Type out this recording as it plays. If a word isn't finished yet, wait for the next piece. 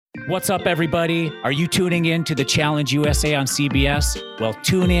What's up, everybody? Are you tuning in to the Challenge USA on CBS? Well,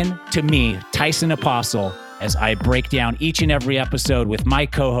 tune in to me, Tyson Apostle, as I break down each and every episode with my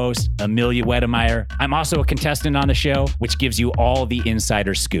co-host, Amelia Wedemeyer. I'm also a contestant on the show, which gives you all the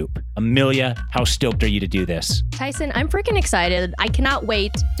insider scoop. Amelia, how stoked are you to do this? Tyson, I'm freaking excited. I cannot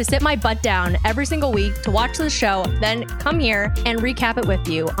wait to sit my butt down every single week to watch the show, then come here and recap it with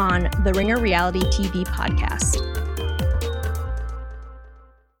you on the Ringer Reality TV podcast.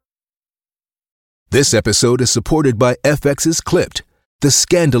 This episode is supported by FX's Clipped, the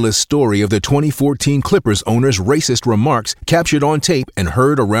scandalous story of the 2014 Clippers owner's racist remarks captured on tape and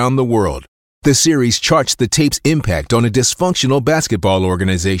heard around the world. The series charts the tape's impact on a dysfunctional basketball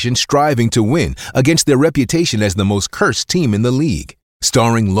organization striving to win against their reputation as the most cursed team in the league.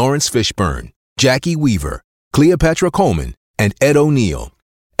 Starring Lawrence Fishburne, Jackie Weaver, Cleopatra Coleman, and Ed O'Neill.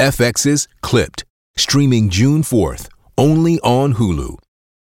 FX's Clipped, streaming June 4th, only on Hulu.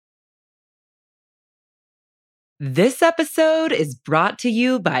 This episode is brought to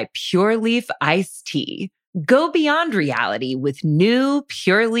you by Pure Leaf Iced Tea. Go beyond reality with new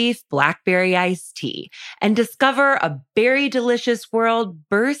Pure Leaf Blackberry Iced Tea and discover a berry delicious world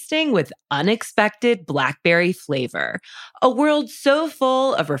bursting with unexpected blackberry flavor. A world so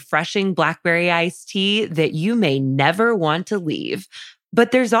full of refreshing blackberry iced tea that you may never want to leave. But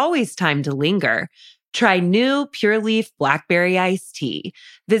there's always time to linger. Try new Pure Leaf Blackberry Iced Tea.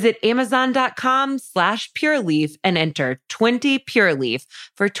 Visit Amazon.com/PureLeaf and enter 20 Pure Leaf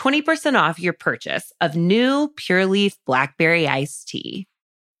for 20% off your purchase of new Pure Leaf Blackberry Iced Tea.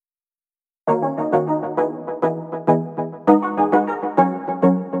 All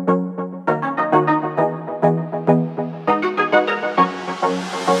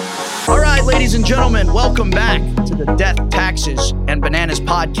right, ladies and gentlemen, welcome back to the Death, Taxes, and Bananas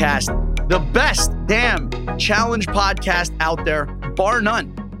podcast. The best damn challenge podcast out there, bar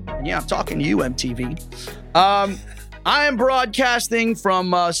none. And yeah, I'm talking to you, MTV. I am broadcasting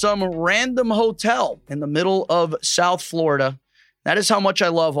from some random hotel in the middle of South Florida. That is how much I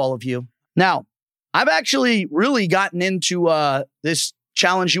love all of you. Now, I've actually really gotten into this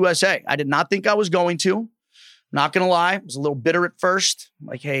Challenge USA. I did not think I was going to. Not going to lie. I was a little bitter at first.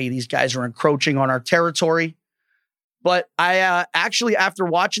 Like, hey, these guys are encroaching on our territory. But I actually, after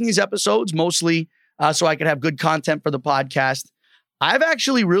watching these episodes, mostly so I could have good content for the podcast, I've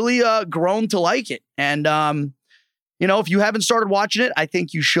actually really grown to like it. And, if you haven't started watching it, I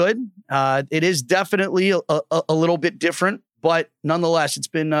think you should. It is definitely a little bit different, but nonetheless, it's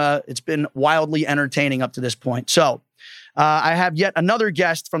been wildly entertaining up to this point. So I have yet another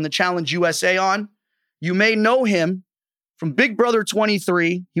guest from the Challenge USA on. You may know him from Big Brother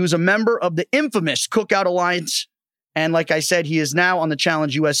 23. He was a member of the infamous Cookout Alliance. And like I said, he is now on the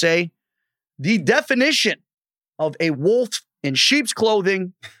Challenge USA. The definition of a wolf in sheep's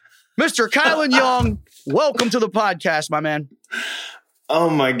clothing, Mr. Kyland Young. Welcome to the podcast, my man. Oh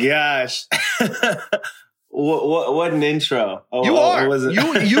my gosh. What an intro. You are.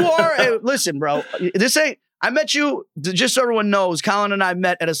 Listen, bro, I met you, just so everyone knows, Kyland and I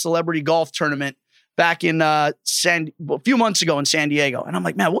met at a celebrity golf tournament back in a few months ago in San Diego. And I'm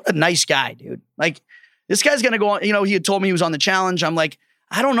like, man, what a nice guy, dude. Like, this guy's going to go on, he had told me he was on the challenge. I'm like,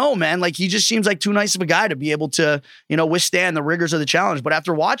 I don't know, man. Like, he just seems like too nice of a guy to be able to, withstand the rigors of the challenge. But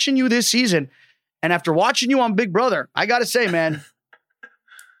after watching you this season and after watching you on Big Brother, I got to say, man,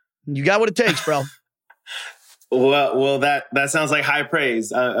 you got what it takes, bro. Well, that sounds like high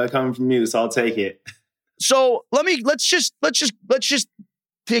praise coming from you. So I'll take it. So let's just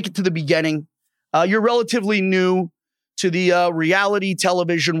take it to the beginning. You're relatively new to the reality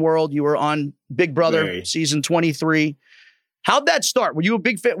television world. You were on Big Brother season 23. How'd that start? Were you a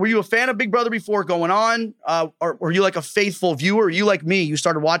big fan? Were you a fan of Big Brother before going on? Or were you like a faithful viewer? Or you like me? You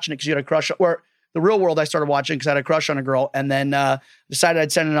started watching it because you had a crush. Or the Real World, I started watching because I had a crush on a girl, and then decided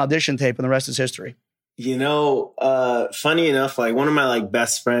I'd send an audition tape, and the rest is history. Funny enough, like one of my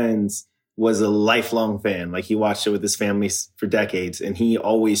best friends was a lifelong fan. Like he watched it with his family for decades, and he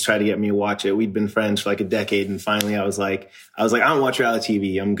always tried to get me to watch it. We'd been friends for like a decade, and finally I was like, I don't watch reality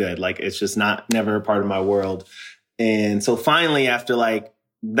TV. I'm good. Like it's just never a part of my world. And so finally, after like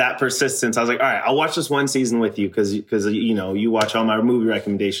that persistence, I was like, all right, I'll watch this one season with you because you watch all my movie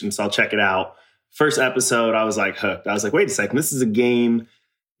recommendations, so I'll check it out. First episode, I was like hooked. I was like, wait a second, this is a game.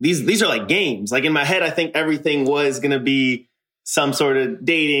 These are like games. Like in my head, I think everything was gonna be some sort of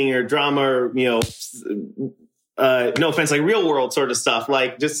dating or drama or, no offense, like real world sort of stuff,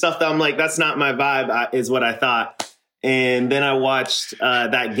 like just stuff that I'm like, that's not my vibe is what I thought. And then I watched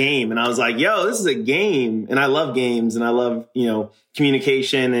that game and I was like, yo, this is a game. And I love games and I love,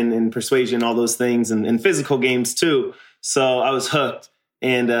 communication and persuasion, all those things and physical games too. So I was hooked.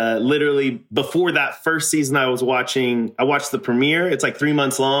 And literally before that first season I watched the premiere. It's like 3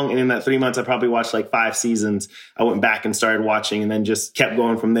 months long. And in that 3 months, I probably watched like 5 seasons. I went back and started watching and then just kept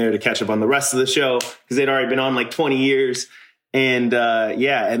going from there to catch up on the rest of the show because they'd already been on like 20 years. And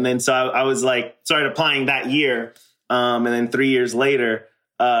and then so I was like, started applying that year. And then 3 years later,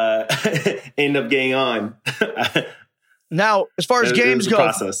 end up getting on. Now, as far as games go,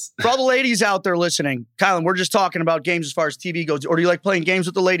 process. For all the ladies out there listening, Kyland, we're just talking about games as far as TV goes. Or do you like playing games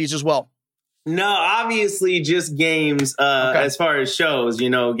with the ladies as well? No, obviously just games as far as shows,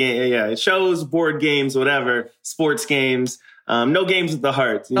 shows, board games, whatever, sports games. No games with the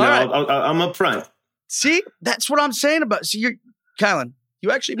heart. Right. I'm up front. See, that's what I'm saying about. See, Kyland,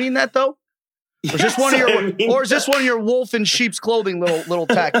 you actually mean that though? Or is this one of your wolf in sheep's clothing little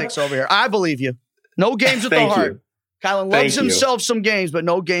tactics over here? I believe you. No games with the heart. Kyland loves himself some games, but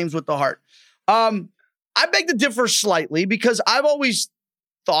no games with the heart. I beg to differ slightly because I've always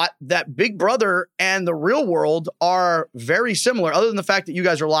thought that Big Brother and the real world are very similar, other than the fact that you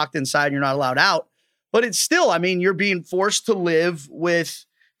guys are locked inside and you're not allowed out. But it's still, I mean, you're being forced to live with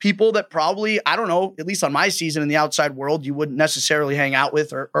people that probably, I don't know, at least on my season in the outside world, you wouldn't necessarily hang out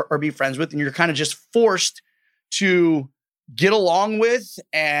with or be friends with. And you're kind of just forced to get along with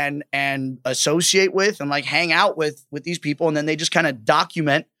and associate with and like hang out with these people. And then they just kind of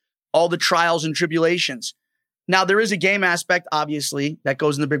document all the trials and tribulations. Now there is a game aspect, obviously, that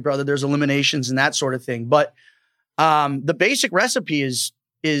goes in the Big Brother. There's eliminations and that sort of thing. But the basic recipe is,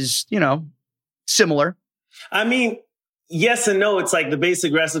 similar. I mean, yes and no. It's like the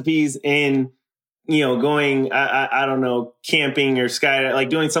basic recipes in, going, I don't know, camping or like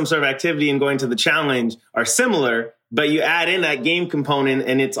doing some sort of activity and going to the challenge are similar. But you add in that game component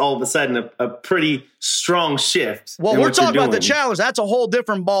and it's all of a sudden a pretty strong shift. Well, we're talking about the challenge. That's a whole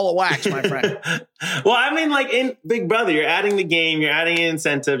different ball of wax, my friend. Well, I mean, like in Big Brother, you're adding the game, you're adding an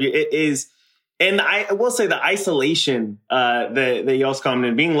incentive. It is, and I will say the isolation that you also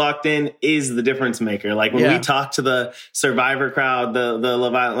commented, being locked in is the difference maker. Like when we talk to the Survivor crowd, the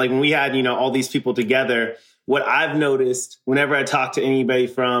Love Island, like when we had, all these people together, what I've noticed whenever I talk to anybody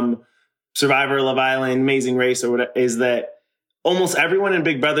from Survivor, Love Island, Amazing Race, or whatever, is that almost everyone in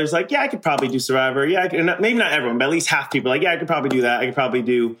Big Brother is like, yeah, I could probably do Survivor. Yeah, maybe not everyone, but at least half people like, yeah, I could probably do that. I could probably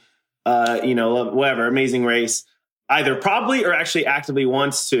do, whatever, Amazing Race. Either probably or actually actively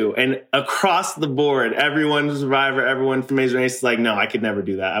wants to. And across the board, everyone from Survivor, everyone from Amazing Race is like, no, I could never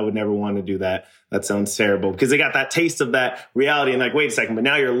do that. I would never want to do that. That sounds terrible. Because they got that taste of that reality and like, wait a second, but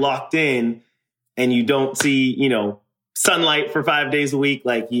now you're locked in you don't see, sunlight for 5 days a week.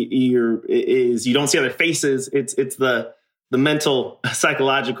 Like you don't see other faces. It's the mental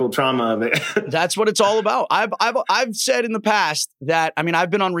psychological trauma of it. That's what it's all about. I've said in the past that, I mean, I've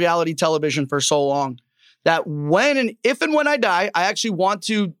been on reality television for so long that if and when I die, I actually want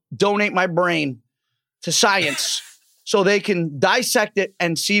to donate my brain to science so they can dissect it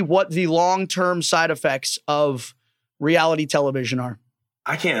and see what the long-term side effects of reality television are.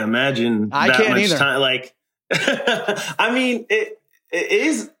 I can't imagine I that can't much either. time. Like, I mean, it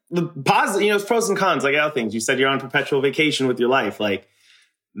is the positive, it's pros and cons, like other things. You said you're on perpetual vacation with your life. Like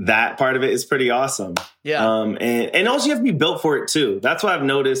that part of it is pretty awesome. Yeah. And also you have to be built for it too. That's what I've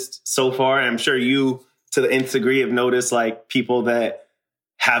noticed so far. And I'm sure you, to the nth degree, have noticed like people that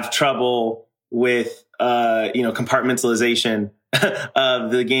have trouble with, compartmentalization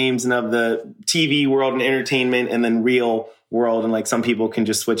of the games and of the TV world and entertainment and then real world. And like some people can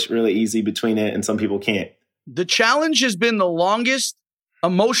just switch really easy between it and some people can't. The challenge has been the longest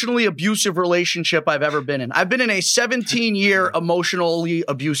emotionally abusive relationship I've ever been in. I've been in a 17-year emotionally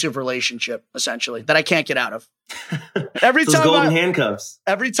abusive relationship, essentially, that I can't get out of. Every time golden handcuffs.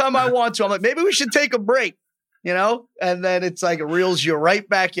 Every time I want to, I'm like, maybe we should take a break, And then it's like it reels you right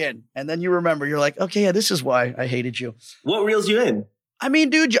back in. And then you remember, you're like, okay, yeah, this is why I hated you. What reels you in? I mean,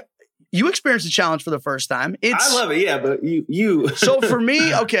 dude, you experienced the challenge for the first time. I love it, yeah, but you. So for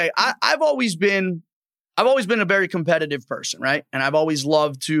me, okay, I've always been a very competitive person, right? And I've always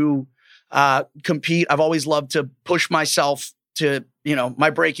loved to compete. I've always loved to push myself to, my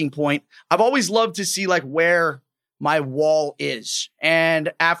breaking point. I've always loved to see like where my wall is.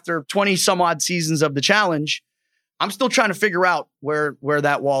 And after 20 some odd seasons of the challenge, I'm still trying to figure out where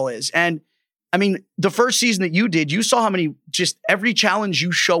that wall is. And I mean, the first season that you did, you saw how many, just every challenge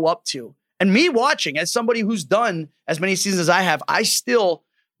you show up to. And me watching, as somebody who's done as many seasons as I have, I still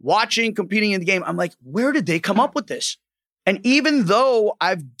watching, competing in the game, I'm like, where did they come up with this? And even though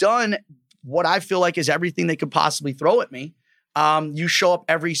I've done what I feel like is everything they could possibly throw at me, you show up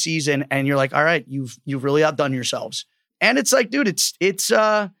every season and you're like, all right, you've really outdone yourselves. And it's like, dude, it's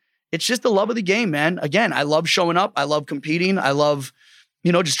just the love of the game, man. Again, I love showing up. I love competing. I love,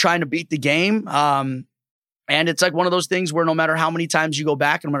 just trying to beat the game. And it's like one of those things where no matter how many times you go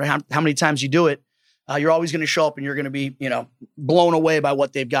back, and no matter how many times you do it, you're always going to show up and you're going to be, blown away by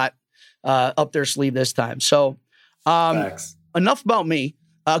what they've got up their sleeve this time. So enough about me.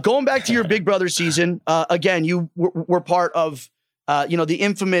 Going back to your Big Brother season, again, you were part of, the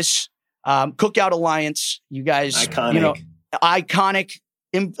infamous Cookout Alliance. You guys, iconic,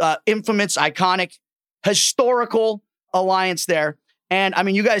 infamous, iconic, historical alliance there. And I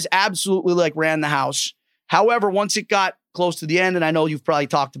mean, you guys absolutely ran the house. However, once it got close to the end, and I know you've probably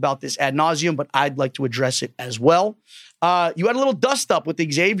talked about this ad nauseum, but I'd like to address it as well. You had a little dust up with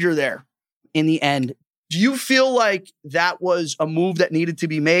Xavier there in the end. Do you feel like that was a move that needed to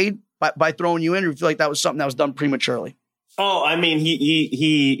be made by throwing you in, or do you feel like that was something that was done prematurely? Oh, I mean,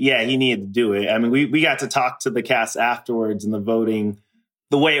 he needed to do it. I mean, we got to talk to the cast afterwards, and the voting,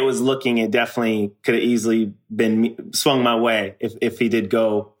 the way it was looking, it definitely could have easily been swung my way if he did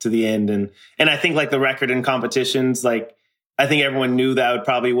go to the end. And I think the record in competitions, I think everyone knew that I would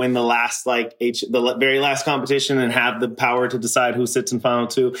probably win the very last competition and have the power to decide who sits in final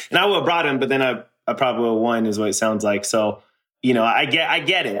two. And I would have brought him, but then I probably would have won, is what it sounds like. So, I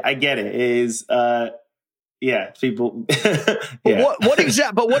get it. It is, people. Yeah.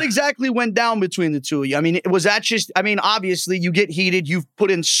 But what exactly went down between the two of you? I mean, was that just, obviously you get heated. You've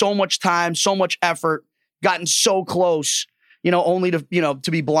put in so much time, so much effort, gotten so close, only to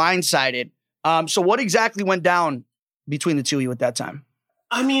be blindsided. So what exactly went down between the two of you at that time?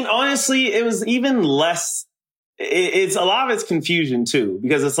 I mean, honestly, it was even less. It's a lot of it's confusion too,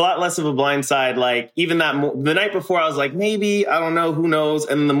 because it's a lot less of a blindside. Even the night before, I was like, maybe, I don't know, who knows.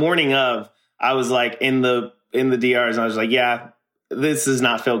 And the morning of, I was in the DRs, and I was like, yeah, this does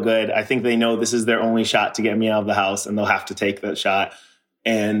not feel good. I think they know this is their only shot to get me out of the house, and they'll have to take that shot.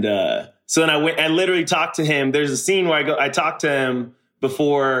 And so then I literally talked to him. There's a scene where I talked to him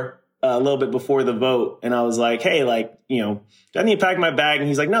before, a little bit before the vote, and I was like, hey, do I need to pack my bag? And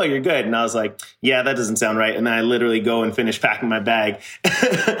he's like, no, you're good. And I was like, yeah, that doesn't sound right. And then I literally go and finish packing my bag.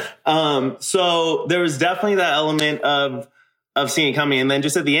 So there was definitely that element of seeing it coming. And then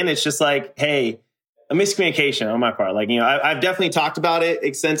just at the end, it's just hey, a miscommunication on my part. I've definitely talked about it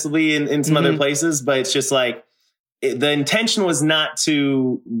extensively in some other places, but it's just the intention was not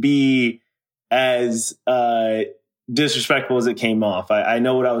to be as disrespectful as it came off. I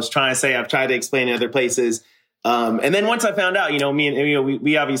know what I was trying to say. I've tried to explain in other places. And then once I found out,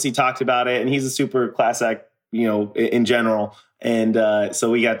 we obviously talked about it, and he's a super class act, in general. And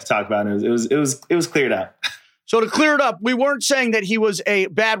so we got to talk about it. It was cleared up. So to clear it up, we weren't saying that he was a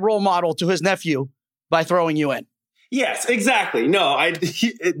bad role model to his nephew by throwing you in. Yes, exactly. No,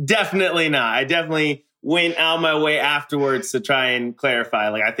 definitely not. I definitely went out my way afterwards to try and clarify.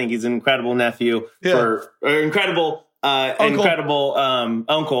 I think he's an incredible nephew, incredible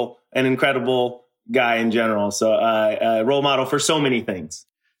uncle, an incredible guy in general. So role model for so many things.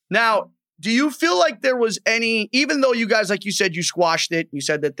 Now, do you feel like there was any, even though you guys, like you said, you squashed it, you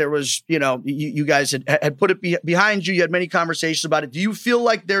said that there was, you guys had put it behind you, you had many conversations about it. Do you feel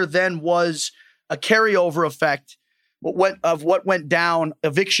like there then was a carryover effect of what went down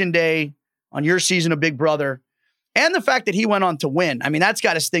eviction day on your season of Big Brother, and the fact that he went on to win? I mean, that's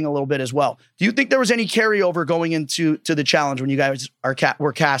got to sting a little bit as well. Do you think there was any carryover going into the challenge when you guys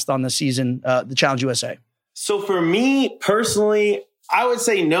were cast on the season, the Challenge USA? So for me personally, I would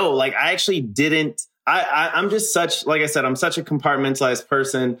say no. I actually didn't. I'm just such, like I said, I'm such a compartmentalized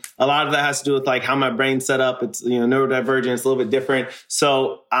person. A lot of that has to do with how my brain's set up. It's, neurodivergent. It's a little bit different.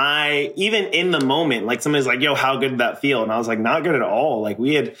 So even in the moment, somebody's like, yo, how good did that feel? And I was like, not good at all.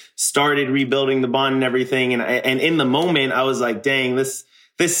 We had started rebuilding the bond and everything. And in the moment, I was like, dang, this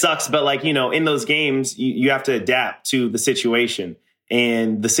sucks. But in those games, you have to adapt to the situation.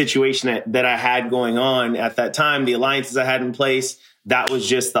 And the situation that I had going on at that time, the alliances I had in place, that was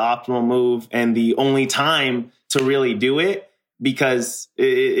just the optimal move and the only time to really do it, because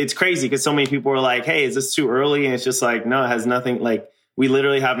it's crazy because so many people are like, hey, is this too early? And it's just no, it has nothing. We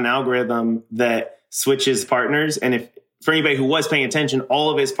literally have an algorithm that switches partners. And if for anybody who was paying attention,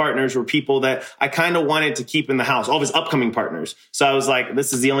 all of his partners were people that I kind of wanted to keep in the house, all of his upcoming partners. So I was like,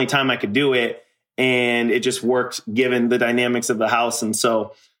 this is the only time I could do it. And it just worked given the dynamics of the house. And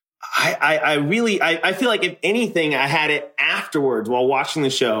so I feel like if anything, I had it afterwards while watching the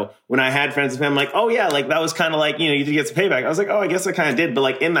show when I had friends with him, oh yeah, that was kind of you did get some payback. I was like, oh, I guess I kind of did.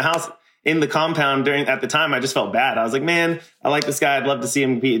 But in the house, in the compound at the time, I just felt bad. I was like, man, I like this guy. I'd love to see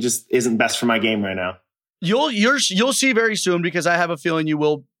him compete. It just isn't best for my game right now. You'll see very soon, because I have a feeling you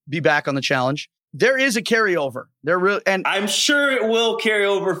will be back on the challenge. there is a carryover. And I'm sure it will carry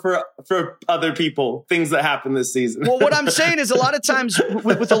over for other people, things that happen this season. Well, what I'm saying is a lot of times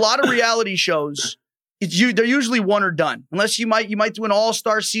with a lot of reality shows, they're usually one or done. Unless you might do an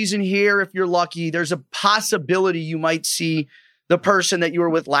all-star season here if you're lucky. There's a possibility you might see the person that you were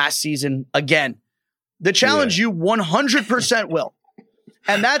with last season again. The challenge you 100% will.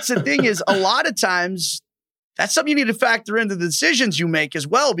 And that's the thing is a lot of times that's something you need to factor into the decisions you make as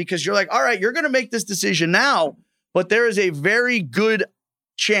well, because you're like, all right, you're going to make this decision now, but there is a very good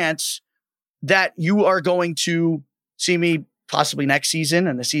chance that you are going to see me possibly next season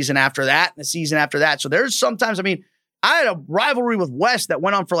and the season after that and the season after that. So there's sometimes, I had a rivalry with Wes that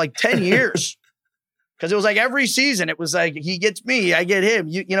went on for like 10 years because it was like every season it was like he gets me, I get him.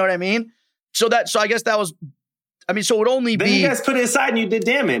 You know what I mean? So I guess that was, so it would only then be. You guys put it aside and you did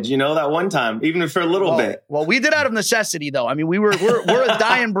damage, that one time, even for a little bit. Well, we did out of necessity, though. We're a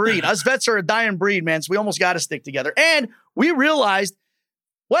dying breed. Us vets are a dying breed, man. So we almost got to stick together. And we realized,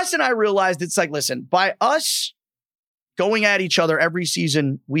 Wes and I realized, it's like, listen, by us going at each other every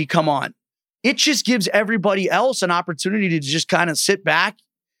season we come on, it just gives everybody else an opportunity to just kind of sit back,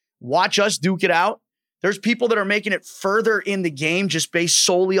 watch us duke it out. There's people that are making it further in the game just based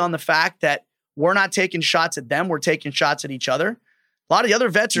solely on the fact that we're not taking shots at them. We're taking shots at each other. A lot of the other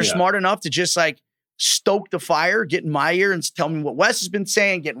vets are smart enough to just like stoke the fire, get in my ear and tell me what Wes has been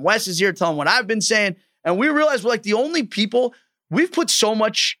saying, get in Wes's ear, tell him what I've been saying. And we realize we're like the only people, we've put so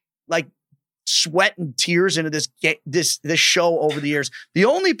much like sweat and tears into this show over the years. The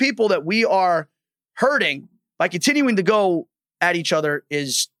only people that we are hurting by continuing to go at each other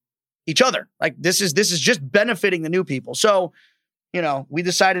is each other. Like this is just benefiting the new people. So, we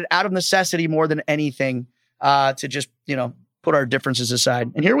decided out of necessity more than anything to just, put our differences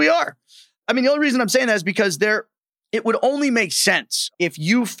aside. And here we are. The only reason I'm saying that is because it would only make sense if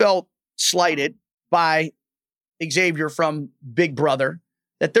you felt slighted by Xavier from Big Brother,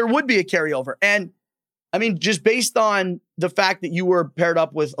 that there would be a carryover. And just based on the fact that you were paired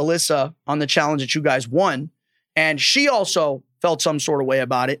up with Alyssa on the challenge that you guys won, and she also felt some sort of way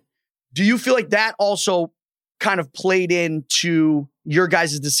about it, do you feel like that also kind of played into your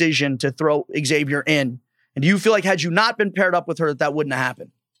guys' decision to throw Xavier in? And do you feel like had you not been paired up with her, that wouldn't have happened?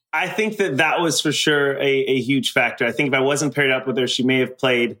 I think that was for sure a huge factor. I think if I wasn't paired up with her, she may have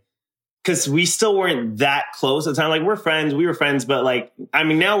played, because we still weren't that close at the time. Like we were friends, but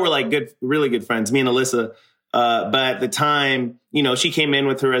now we're like really good friends, me and Alyssa. But at the time, she came in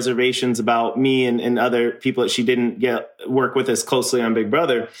with her reservations about me and other people that she didn't work with as closely on Big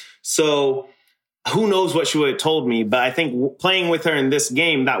Brother. So who knows what she would have told me, but I think playing with her in this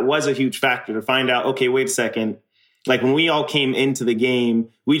game, that was a huge factor to find out, okay, wait a second. Like when we all came into the game,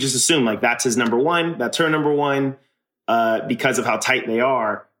 we just assumed like that's his number one, that's her number one, because of how tight they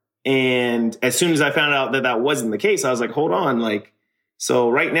are. And as soon as I found out that wasn't the case, I was like, hold on. Like, so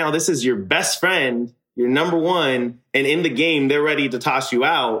right now, this is your best friend, your number one, and in the game, they're ready to toss you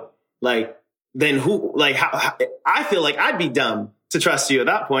out. Like, then who, like, how I feel like I'd be dumb to trust you at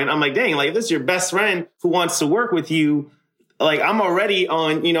that point. I'm like, dang, like this is your best friend who wants to work with you. Like I'm already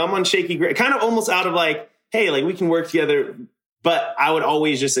on, I'm on shaky ground, kind of almost out of like, hey, like we can work together. But I would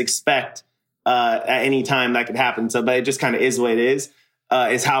always just expect at any time that could happen. So, but it just kind of is what it is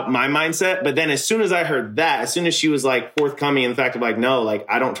how my mindset. But then as soon as I heard that, as soon as she was like forthcoming in the fact of like, no, like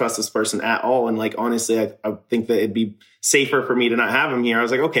I don't trust this person at all. And like, honestly, I think that it'd be safer for me to not have him here. I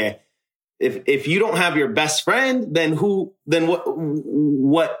was like, okay, if you don't have your best friend, then what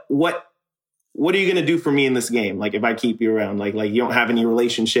are you going to do for me in this game? Like if I keep you around, like you don't have any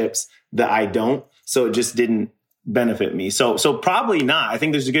relationships that I don't. So it just didn't benefit me. So probably not. I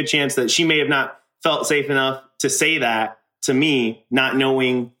think there's a good chance that she may have not felt safe enough to say that to me, not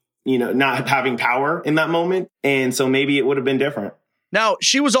knowing, not having power in that moment. And so maybe it would have been different. Now,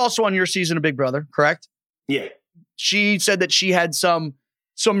 she was also on your season of Big Brother, correct? Yeah. She said that she had some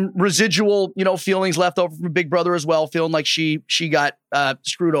residual, feelings left over from Big Brother as well, feeling like she got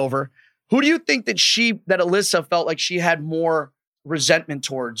screwed over. Who do you think that Alyssa felt like she had more resentment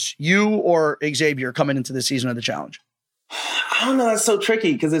towards, you or Xavier, coming into the season of the challenge? I don't know. That's so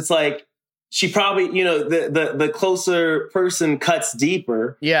tricky because it's like she probably, the closer person cuts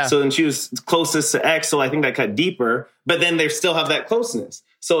deeper. Yeah. So then she was closest to X, so I think that cut deeper. But then they still have that closeness.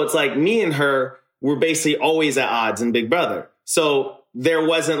 So it's like me and her were basically always at odds in Big Brother. So there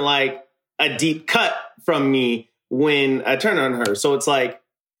wasn't like a deep cut from me when I turned on her. So it's like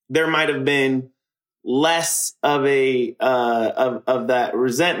there might have been less of a of that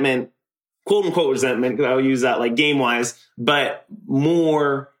resentment, quote unquote resentment, because I would use that like game wise, but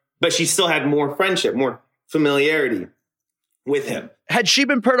she still had more friendship, more familiarity with him. Had she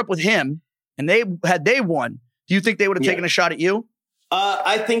been paired up with him, and they won, do you think they would have taken a shot at you?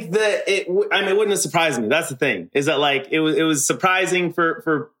 I think that it wouldn't have surprised me. That's the thing, is that like it was surprising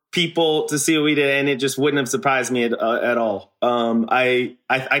for people to see what we did, and it just wouldn't have surprised me at all.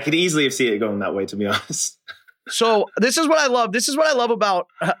 I could easily have seen it going that way, to be honest. So this is what I love. This is what I love about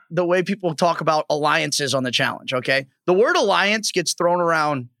the way people talk about alliances on the challenge. Okay, the word alliance gets thrown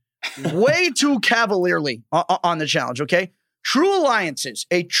around way too cavalierly on the challenge. Okay, true alliances.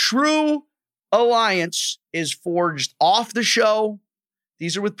 A true alliance is forged off the show.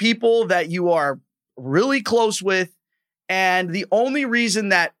 These are with people that you are really close with. And the only reason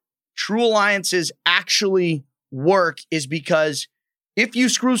that true alliances actually work is because if you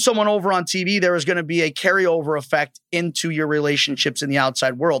screw someone over on TV, there is going to be a carryover effect into your relationships in the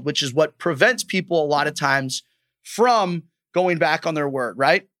outside world, which is what prevents people a lot of times from going back on their word,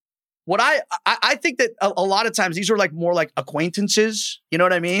 right? What I think that a lot of times these are like more like acquaintances. You know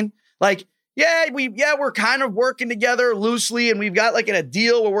what I mean? Like, we're kind of working together loosely, and we've got like a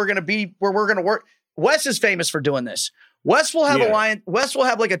deal where we're going to work. Wes is famous for doing this. Wes will have Wes will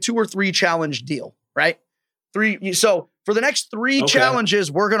have like a 2 or 3 challenge deal, right? 3. So for the next 3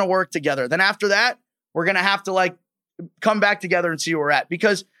 challenges, we're going to work together. Then after that, we're going to have to like come back together and see where we're at,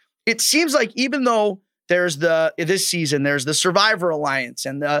 because it seems like even though there's this season, there's the Survivor Alliance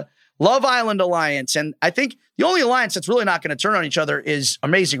and the Love Island Alliance. And I think the only alliance that's really not going to turn on each other is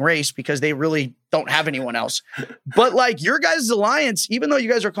Amazing Race, because they really don't have anyone else. But like your guys' alliance, even though you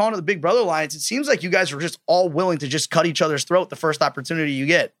guys are calling it the Big Brother Alliance, it seems like you guys are just all willing to just cut each other's throat the first opportunity you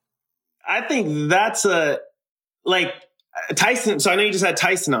get. I think that's Tyson. So I know you just had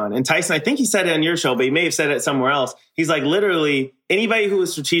Tyson on, and Tyson, I think he said it on your show, but he may have said it somewhere else. He's like, literally anybody who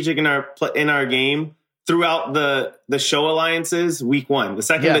was strategic in our game throughout the show alliances, week 1, the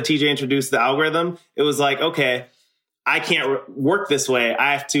second that TJ introduced the algorithm, it was like, okay, I can't work this way.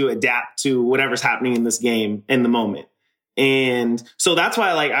 I have to adapt to whatever's happening in this game in the moment. And so that's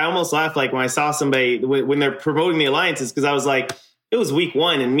why, like, I almost laughed, like, when I saw somebody when they're promoting the alliances, because I was like, it was week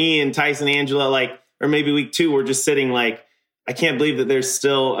 1, and me and Tyson, Angela, like, or maybe week 2, we're just sitting like, I can't believe that there's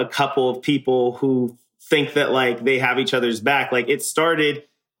still a couple of people who think that like they have each other's back. Like, it started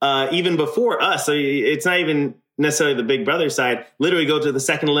even before us. So it's not even necessarily the Big Brother side. Literally go to the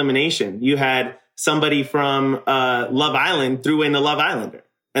second elimination. You had somebody from Love Island threw in a Love Islander.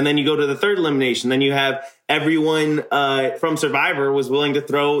 And then you go to the third elimination. Then you have everyone from Survivor was willing to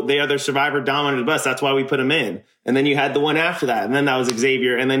throw the other Survivor Dom under the bus. That's why we put him in. And then you had the one after that. And then that was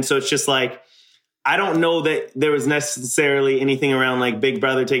Xavier. And then so it's just like, I don't know that there was necessarily anything around like Big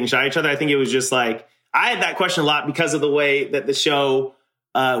Brother taking a shot at each other. I think it was just like, I had that question a lot because of the way that the show,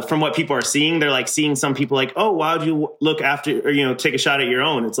 from what people are seeing, they're like seeing some people like, oh, why would you look after, or, take a shot at your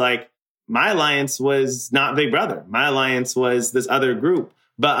own? It's like, my alliance was not Big Brother. My alliance was this other group.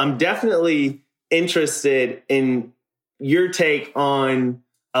 But I'm definitely interested in your take on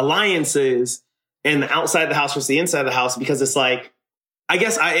alliances and the outside the house versus the inside of the house, because it's like, I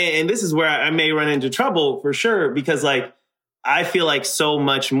guess and this is where I may run into trouble for sure, because like, I feel like so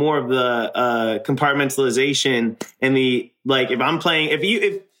much more of the compartmentalization and the, like, if I'm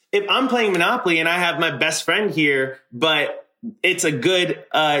playing Monopoly and I have my best friend here, but it's a good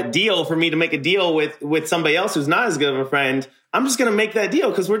deal for me to make a deal with somebody else who's not as good of a friend, I'm just going to make that deal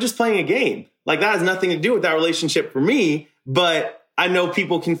because we're just playing a game. Like, that has nothing to do with that relationship for me, but I know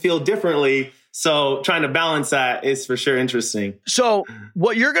people can feel differently. So trying to balance that is for sure interesting. So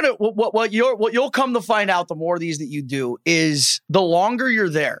what you'll come to find out, the more of these that you do, is the longer you're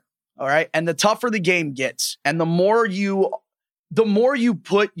there, all right, and the tougher the game gets, and the more you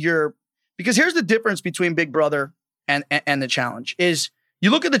put your, because here's the difference between Big Brother and the challenge is, you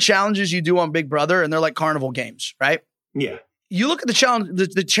look at the challenges you do on Big Brother and they're like carnival games, right? Yeah. You look at the challenge,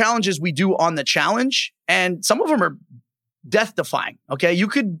 the challenges we do on the challenge, and some of them are death defying. Okay, you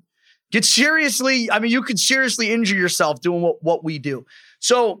could seriously injure yourself doing what we do.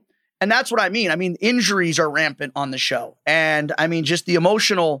 So, and that's what I mean. I mean, injuries are rampant on the show. And I mean, just the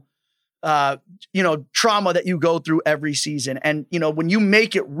emotional, trauma that you go through every season. And, when you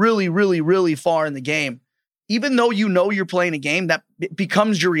make it really, really, really far in the game, even though you're playing a game, that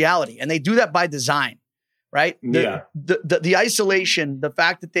becomes your reality. And they do that by design, right? The isolation, the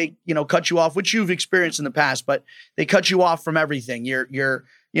fact that they, cut you off, which you've experienced in the past, but they cut you off from everything.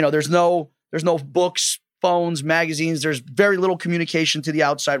 There's no books, phones, magazines. There's very little communication to the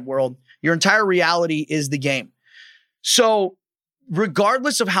outside world. Your entire reality is the game. So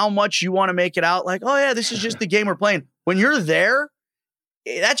regardless of how much you want to make it out like, oh yeah, this is just the game we're playing, when you're there,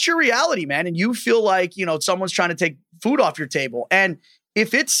 that's your reality, man. And you feel like, someone's trying to take food off your table. And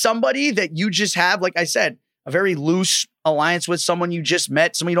if it's somebody that you just have, like I said, a very loose alliance with, someone you just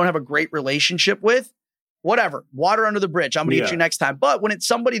met, someone you don't have a great relationship with, whatever, water under the bridge. I'm going to get you next time. But when it's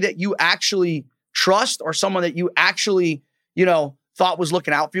somebody that you actually trust or someone that you actually, thought was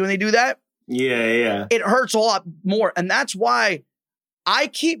looking out for you when they do that, it hurts a lot more. And that's why I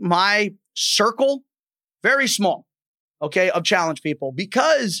keep my circle very small, okay, of challenge people,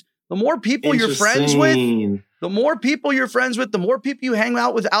 because the more people you're friends with, the more people you hang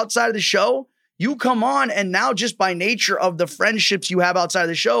out with outside of the show, you come on, and now just by nature of the friendships you have outside of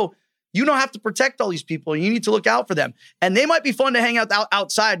the show, you don't have to protect all these people. You need to look out for them. And they might be fun to hang out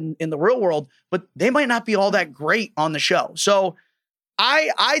outside in the real world, but they might not be all that great on the show. So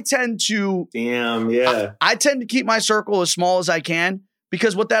I tend to I tend to keep my circle as small as I can,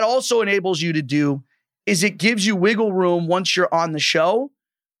 because what that also enables you to do is it gives you wiggle room once you're on the show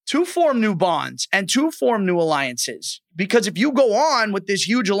to form new bonds and to form new alliances. Because if you go on with this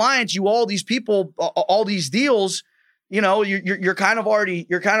huge alliance, all these people, all these deals, you're kind of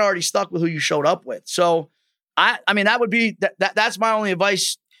already stuck with who you showed up with. So I mean, that would be that's my only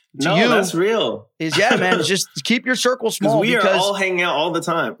advice to you. That's real. Is man, just keep your circle small. We are all hanging out all the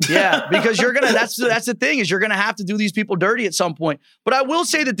time. Yeah, because you're gonna. That's the thing, is you're gonna have to do these people dirty at some point. But I will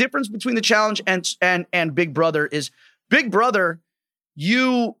say the difference between the challenge and Big Brother is Big Brother.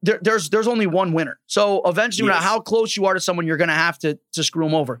 There's only one winner. So eventually, no matter how close you are to someone, you're gonna have to screw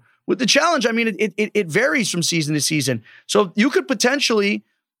them over. With the challenge, I mean, it varies from season to season. So you could potentially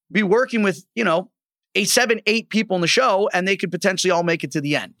be working with 7-8 people in the show, and they could potentially all make it to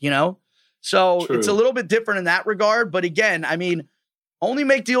the end, So True. It's a little bit different in that regard. But again, I mean, only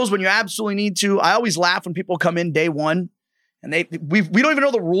make deals when you absolutely need to. I always laugh when people come in day one and we don't even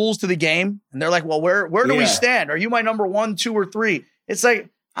know the rules to the game. And they're like, well, where do we stand? Are you my number 1, 2, or 3? It's like,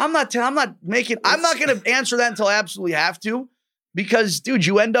 I'm not going to answer that until I absolutely have to, because dude,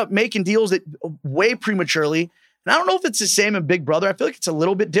 you end up making deals that way prematurely. And I don't know if it's the same in Big Brother. I feel like it's a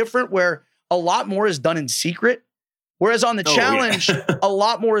little bit different, where a lot more is done in secret. Whereas on the challenge, a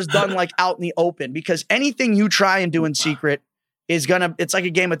lot more is done like out in the open, because anything you try and do in secret it's like a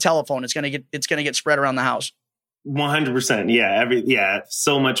game of telephone. It's going to get spread around the house. 100%. Yeah.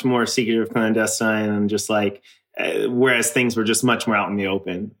 So much more secretive, clandestine, and just like, whereas things were just much more out in the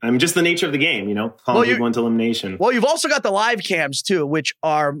open. I mean, just the nature of the game, calling people into elimination. Well, you've also got the live cams too, which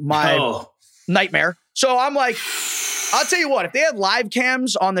are my nightmare. So I'm like, I'll tell you what, if they had live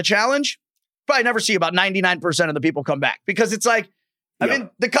cams on the challenge, probably never see about 99% of the people come back, because it's like, I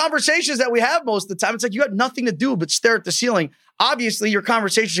mean, the conversations that we have most of the time, it's like you got nothing to do but stare at the ceiling. Obviously, your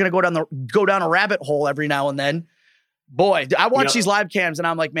conversation is going to go down a rabbit hole every now and then. Boy, I watch these live cams and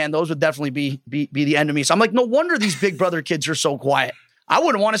I'm like, man, those would definitely be the end of me. So I'm like, no wonder these Big Brother kids are so quiet. I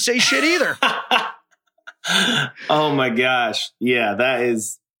wouldn't want to say shit either. Oh my gosh. Yeah, that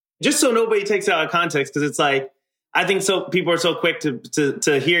is just so nobody takes it out of context, because it's like, I think so people are so quick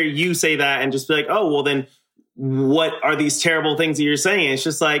to hear you say that and just be like, oh, well then what are these terrible things that you're saying? It's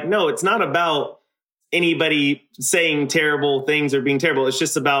just like, no, it's not about anybody saying terrible things or being terrible. It's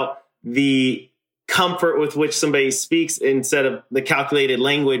just about the comfort with which somebody speaks instead of the calculated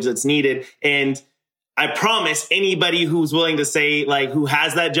language that's needed. And I promise anybody who's willing to say, like, who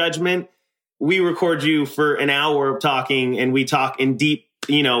has that judgment, we record you for an hour of talking and we talk in deep,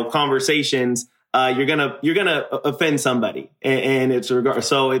 conversations. You're gonna offend somebody, and it's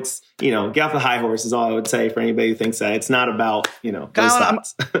so it's get off the high horse is all I would say for anybody who thinks that. It's not about those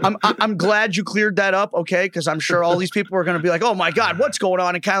thoughts. I'm glad you cleared that up, okay? Because I'm sure all these people are going to be like, oh my God, what's going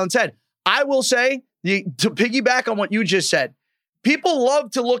on in Kyland's head? I will say, to piggyback on what you just said, people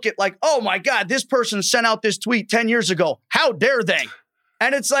love to look at like, oh my God, this person sent out this tweet 10 years ago. How dare they?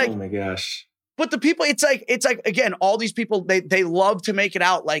 And it's like, oh my gosh. But the people, it's like again, all these people, they love to make it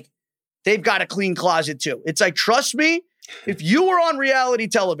out like they've got a clean closet too. It's like, trust me, if you were on reality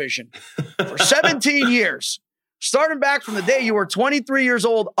television for 17 years, starting back from the day you were 23 years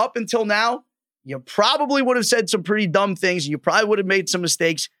old up until now, you probably would have said some pretty dumb things. You probably would have made some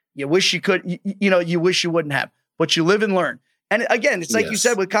mistakes. You wish you could, you wish you wouldn't have, but you live and learn. And again, it's like you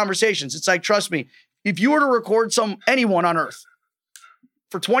said with conversations. It's like, trust me, if you were to record anyone on earth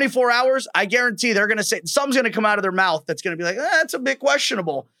for 24 hours, I guarantee they're going to say, something's going to come out of their mouth that's going to be like, that's a bit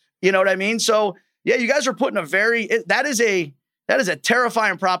questionable. You know what I mean? So yeah, you guys are putting that is a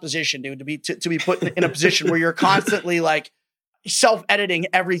terrifying proposition, dude, to be put in a position where you're constantly like self-editing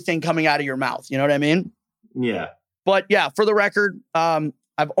everything coming out of your mouth. You know what I mean? Yeah. But yeah, for the record, I've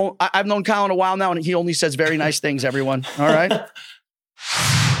known Kyland a while now, and he only says very nice things, everyone. All right.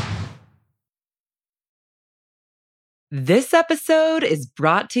 This episode is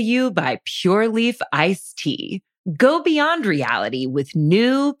brought to you by Pure Leaf Iced Tea. Go beyond reality with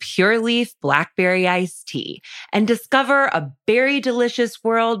new Pure Leaf Blackberry Iced Tea and discover a berry delicious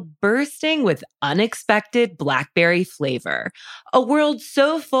world bursting with unexpected blackberry flavor. A world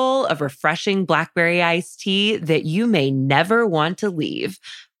so full of refreshing blackberry iced tea that you may never want to leave.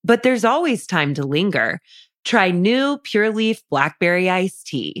 But there's always time to linger. Try new Pure Leaf Blackberry Iced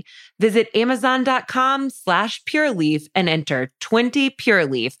Tea. Visit Amazon.com/Pure Leaf and enter 20 Pure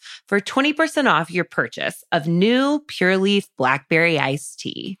Leaf for 20% off your purchase of new Pure Leaf Blackberry Iced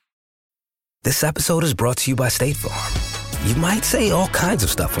Tea. This episode is brought to you by State Farm. You might say all kinds of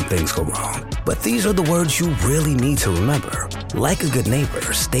stuff when things go wrong, but these are the words you really need to remember. Like a good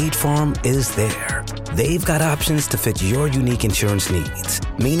neighbor, State Farm is there. They've got options to fit your unique insurance needs,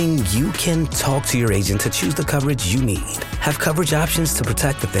 meaning you can talk to your agent to choose the coverage you need. Have coverage options to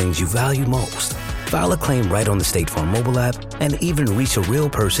protect the things you value most. File a claim right on the State Farm mobile app and even reach a real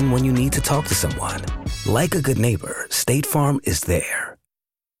person when you need to talk to someone. Like a good neighbor, State Farm is there.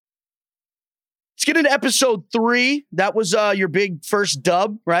 Let's get into episode 3. That was your big first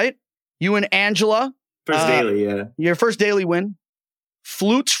dub, right? You and Angela. First daily, yeah. Your first daily win.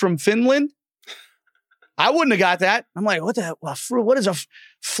 Flutes from Finland. I wouldn't have got that. I'm like, what is a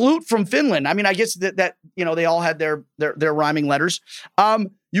flute from Finland? I mean, I guess that they all had their rhyming letters.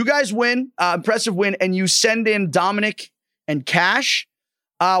 You guys win, impressive win, and you send in Dominic and Cash.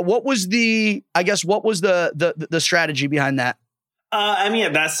 What was the strategy behind that? I mean,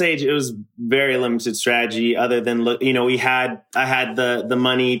 at that stage, it was very limited strategy other than, I had the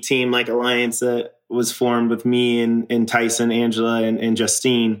money team like alliance that was formed with me and Tyson, Angela, and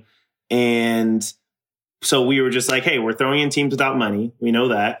Justine. And so we were just like, hey, we're throwing in teams without money. We know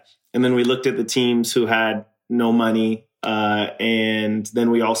that. And then we looked at the teams who had no money. And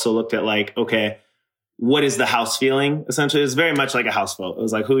then we also looked at like, okay, what is the house feeling? Essentially, it was very much like a house vote. It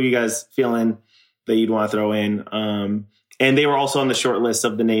was like, who are you guys feeling that you'd want to throw in? And they were also on the short list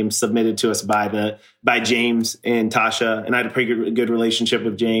of the names submitted to us by James and Tasha. And I had a pretty good relationship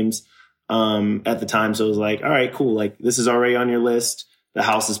with James at the time. So it was like, all right, cool. Like, this is already on your list. The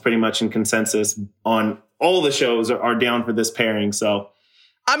house is pretty much in consensus on all the shows are down for this pairing. So,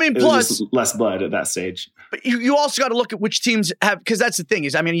 I mean, plus just less blood at that stage. But you also got to look at which teams have, because that's the thing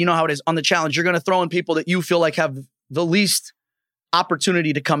is, I mean, you know how it is on the challenge. You're going to throw in people that you feel like have the least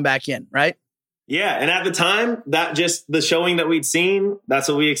opportunity to come back in, right? Yeah. And at the time, that just the showing that we'd seen, that's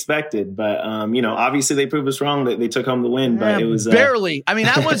what we expected. But, obviously they proved us wrong that they took home the win, but it was barely. I mean,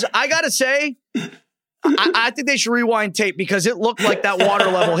 that was, I got to say, I think they should rewind tape because it looked like that water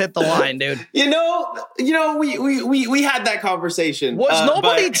level hit the line, dude. We had that conversation. Was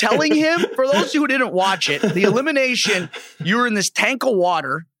nobody telling him, for those who didn't watch it, the elimination, you were in this tank of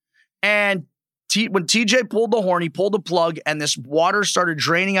water and when TJ pulled the horn, he pulled the plug and this water started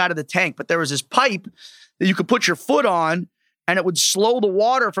draining out of the tank. But there was this pipe that you could put your foot on and it would slow the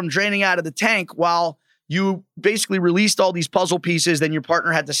water from draining out of the tank while you basically released all these puzzle pieces. Then your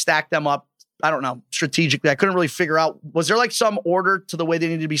partner had to stack them up. I don't know, strategically. I couldn't really figure out, was there like some order to the way they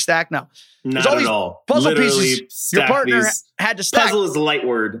needed to be stacked? No. Not at all. Puzzle pieces your partner had to stack. Puzzle is a light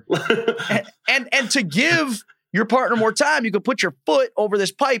word. and to give your partner more time, you could put your foot over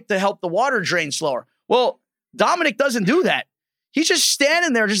this pipe to help the water drain slower. Well, Dominic doesn't do that. He's just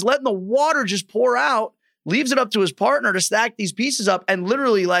standing there, just letting the water just pour out, leaves it up to his partner to stack these pieces up. And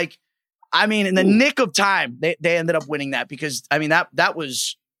literally, in the nick of time, they ended up winning that because,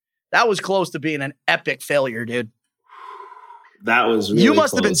 that was close to being an epic failure, dude. That was really you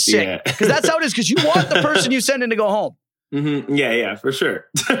must close, have been sick because that's how it is. Because you want the person you send in to go home. Mm-hmm. Yeah, for sure.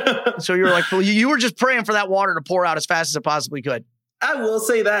 So you were like, you were just praying for that water to pour out as fast as it possibly could. I will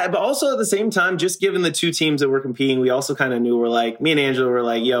say that, but also at the same time, just given the two teams that were competing, we also kind of knew me and Angela were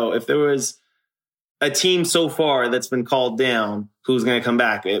like, yo, if there was a team so far that's been called down, who's going to come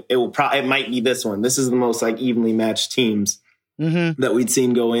back? It might be this one. This is the most evenly matched teams that we'd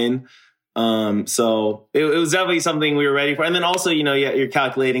seen go in. So it was definitely something we were ready for. And then also, you're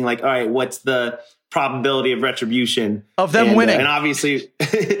calculating all right, what's the probability of retribution of them winning? And obviously,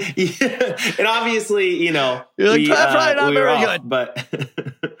 you're like, probably not very good. But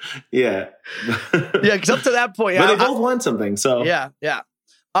yeah. Because up to that point, but they both won something. So yeah.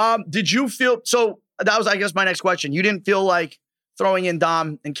 Did you feel, so that was, I guess, my next question. You didn't feel like throwing in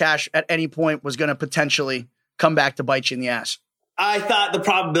Dom and Cash at any point was going to potentially come back to bite you in the ass? I thought the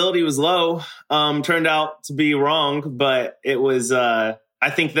probability was low. Turned out to be wrong, but it was, I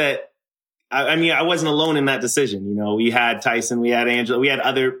think that, I wasn't alone in that decision. We had Tyson, we had Angela, we had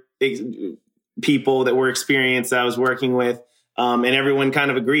other people that were experienced that I was working with. And everyone kind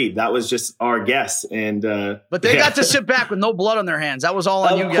of agreed. That was just our guess. And but they got to sit back with no blood on their hands. That was all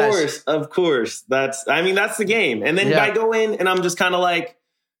on you guys. Of course. That's the game. And then I go in and I'm just kind of like,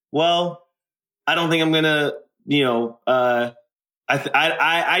 well, I don't think I'm gonna,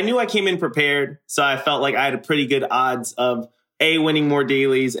 I knew I came in prepared, so I felt like I had a pretty good odds of A, winning more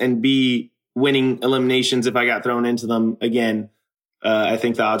dailies, and B, winning eliminations if I got thrown into them again. I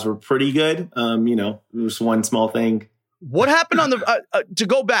think the odds were pretty good. It was one small thing. What happened on the to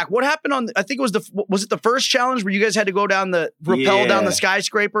go back? What happened on? I think it was it the first challenge where you guys had to go down rappel down the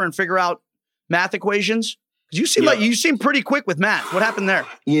skyscraper and figure out math equations? Because you seem pretty quick with math. What happened there?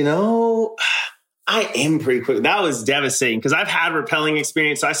 I am pretty quick. That was devastating because I've had rappelling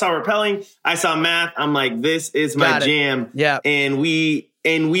experience. So I saw rappelling, I saw math. I'm like, this is my jam. Yeah. And we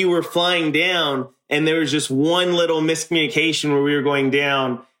were flying down, and there was just one little miscommunication where we were going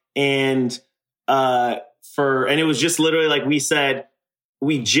down, and it was just literally like we said,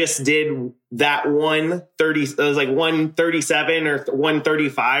 we just did that 130. It was like 137 or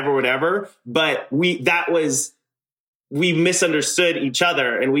 135 or whatever. But we misunderstood each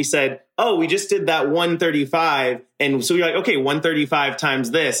other, and we said, oh, we just did that 135. And so we were like, okay, 135 times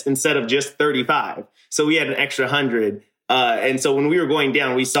this instead of just 35. So we had an extra 100. And so when we were going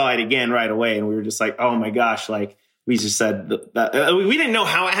down, we saw it again right away. And we were just like, oh my gosh, like we just said that. We didn't know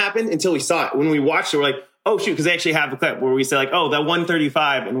how it happened until we saw it. When we watched it, we're like, oh shoot, because they actually have the clip where we say like, oh, that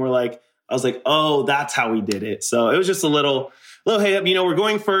 135. And I was like, oh, that's how we did it. So it was just a little hey up, we're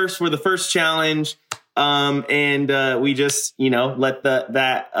going first. We're the first challenge. And we just, let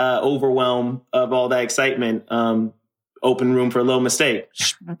that overwhelm of all that excitement open room for a little mistake.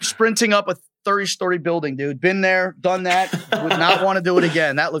 Sprinting up a 30-story building, dude. Been there, done that. Would not want to do it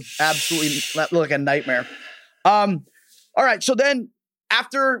again. That looked like a nightmare. All right. So then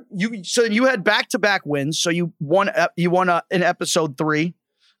after you had back-to-back wins. So you won in episode 3.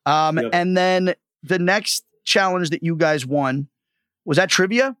 Yep. And then the next challenge that you guys won, was that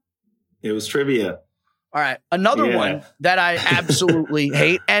trivia? It was trivia. All right. Another one that I absolutely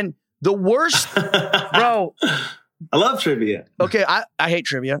hate. And the worst, bro. I love trivia. Okay. I hate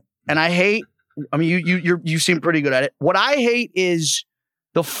trivia. And you seem pretty good at it. What I hate is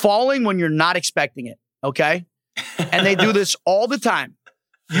the falling when you're not expecting it. Okay. And they do this all the time.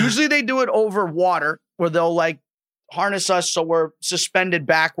 Usually they do it over water where they'll like harness us so we're suspended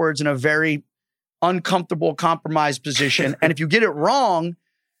backwards in a very uncomfortable, compromised position. And if you get it wrong,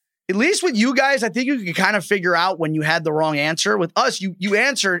 at least with you guys, I think you can kind of figure out when you had the wrong answer. With us, you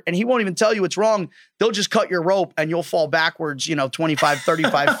answered and he won't even tell you it's wrong. They'll just cut your rope and you'll fall backwards, 25,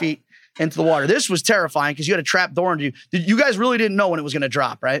 35 feet into the water. This was terrifying because you had a trap door into you. You guys really didn't know when it was going to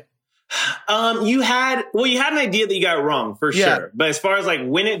drop, right? You had an idea that you got it wrong for sure. But as far as like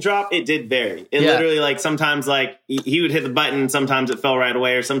when it dropped, it did vary. It literally like sometimes like he would hit the button, sometimes it fell right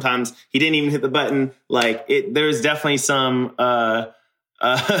away, or sometimes he didn't even hit the button. Like there's definitely some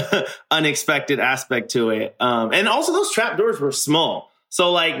unexpected aspect to it. And also those trap doors were small.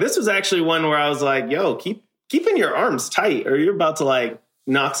 So like this was actually one where I was like, yo, keeping your arms tight or you're about to like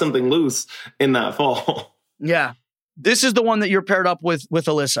knock something loose in that fall. Yeah. This is the one that you're paired up with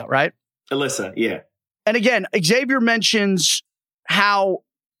Alyssa, right? Alyssa, yeah. And again, Xavier mentions how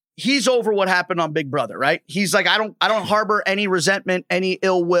he's over what happened on Big Brother, right? He's like, I don't harbor any resentment, any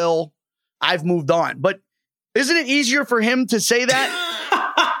ill will. I've moved on. But isn't it easier for him to say that?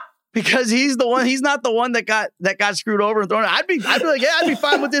 Because he's not the one that got screwed over and thrown out. I'd be like, yeah, I'd be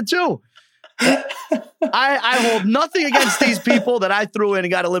fine with it too. I hold nothing against these people that I threw in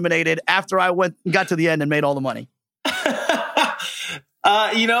and got eliminated after I got to the end and made all the money.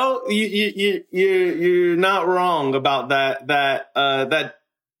 You're not wrong about that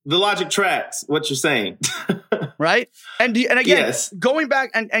the logic tracks what you're saying. Right? And again, yes. going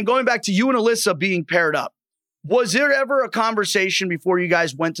back to you and Alyssa being paired up, was there ever a conversation before you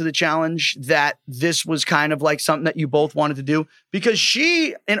guys went to the challenge that this was kind of like something that you both wanted to do? Because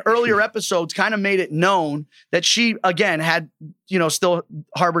she, in earlier episodes, kind of made it known that she, again, had, still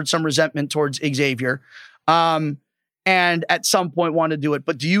harbored some resentment towards Xavier. And at some point wanted to do it.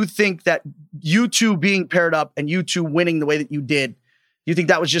 But do you think that you two being paired up and you two winning the way that you did, do you think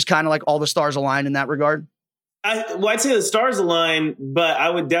that was just kind of like all the stars aligned in that regard? I'd say the stars align, but I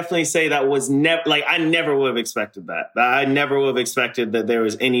would definitely say that was never like I never would have expected that. I never would have expected that there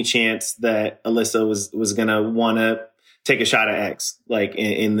was any chance that Alyssa was gonna want to take a shot at X like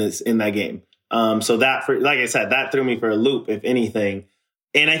in that game. So that like I said, that threw me for a loop, if anything.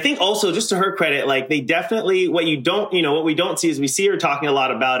 And I think also just to her credit, like they definitely what we don't see is we see her talking a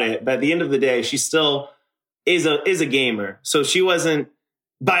lot about it, but at the end of the day, she still is a gamer. So she wasn't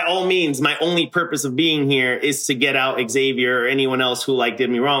by all means, my only purpose of being here is to get out Xavier or anyone else who like did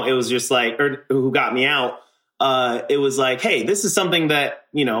me wrong. It was just like, or who got me out. It was like, hey, this is something that,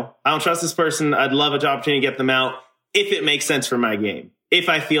 I don't trust this person. I'd love an opportunity to get them out if it makes sense for my game. If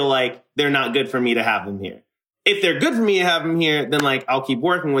I feel like they're not good for me to have them here. If they're good for me to have them here, then like I'll keep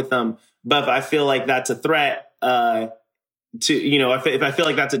working with them. But if I feel like that's a threat if I feel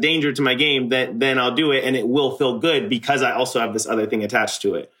like that's a danger to my game, then I'll do it, and it will feel good because I also have this other thing attached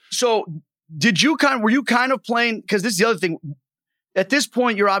to it. So were you kind of playing, because this is the other thing. At this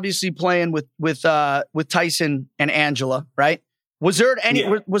point, you're obviously playing with Tyson and Angela, right? Was there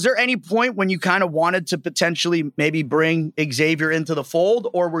any point when you kind of wanted to potentially maybe bring Xavier into the fold,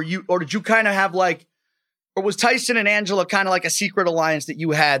 or did you kind of have or was Tyson and Angela kind of like a secret alliance that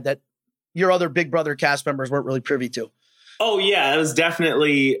you had that your other Big Brother cast members weren't really privy to? Oh yeah, it was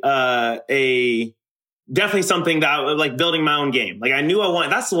definitely definitely something that I was like building my own game. Like I knew I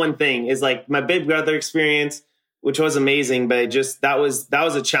wanted. That's the one thing is like my Big Brother experience, which was amazing, but that was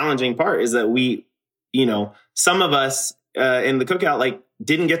a challenging part. Is that we, some of us in the cookout like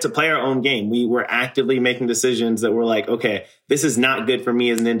didn't get to play our own game. We were actively making decisions that were like, okay, this is not good for me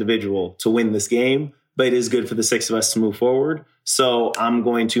as an individual to win this game, but it is good for the 6 of us to move forward. So I'm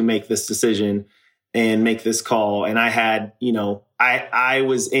going to make this decision and make this call. And I had, I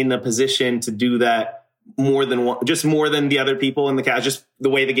was in a position to do that more than the other people in the cast, just the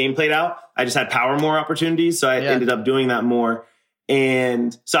way the game played out. I just had more opportunities. So I ended up doing that more.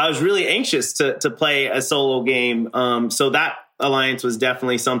 And so I was really anxious to play a solo game. So that alliance was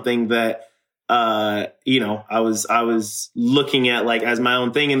definitely something that, I was looking at like as my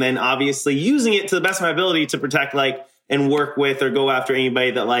own thing. And then obviously using it to the best of my ability to protect and work with or go after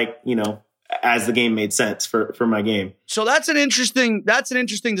anybody that as the game made sense for my game. So that's an interesting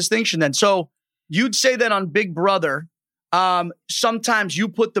distinction then. So you'd say that on Big Brother, sometimes you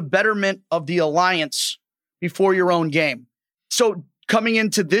put the betterment of the alliance before your own game. So coming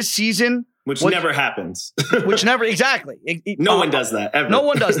into this season, which never happens, exactly. No one does that ever. No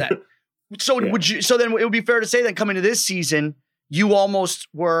one does that. So then it would be fair to say that coming to this season, you almost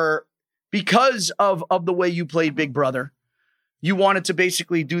were, because of the way you played Big Brother, you wanted to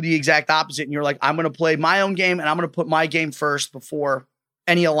basically do the exact opposite. And you're like, I'm going to play my own game and I'm going to put my game first before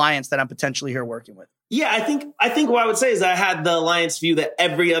any alliance that I'm potentially here working with. Yeah, I think what I would say is I had the alliance view that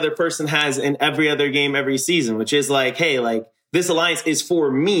every other person has in every other game every season, which is like, hey, like this alliance is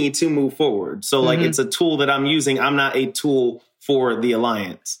for me to move forward. So like it's a tool that I'm using. I'm not a tool for the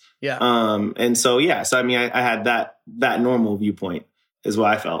alliance. Yeah. And so, yeah. So, I mean, I had that normal viewpoint is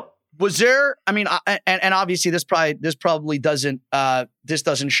what I felt. Was there, I mean, and obviously this probably doesn't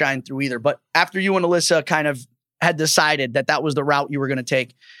shine through either, but after you and Alyssa kind of had decided that was the route you were going to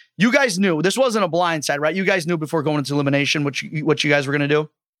take, you guys knew this wasn't a blindside, right? You guys knew before going into elimination what you guys were going to do.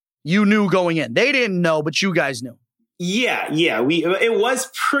 You knew going in. They didn't know, but you guys knew. Yeah. It was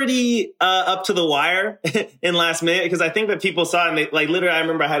pretty up to the wire in last minute, because I think that people saw it and they, like, literally, I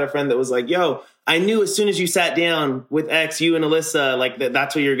remember I had a friend that was like, yo, I knew as soon as you sat down with X, you and Alyssa, like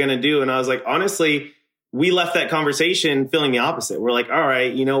that's what you're going to do. And I was like, honestly, we left that conversation feeling the opposite. We're like, all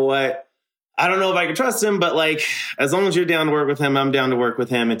right, you know what? I don't know if I can trust him, but like, as long as you're down to work with him, I'm down to work with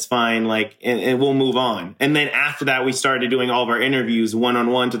him. It's fine. Like, and we'll move on. And then after that, we started doing all of our interviews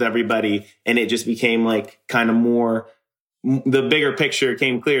one-on-one with everybody. And it just became like kind of more, the bigger picture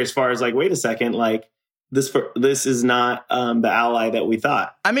came clear as far as like, wait a second, like this is not the ally that we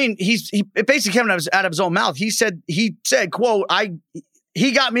thought. I mean, he basically came out of his own mouth. He said, quote,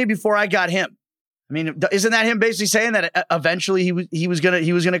 he got me before I got him. I mean, isn't that him basically saying that eventually he was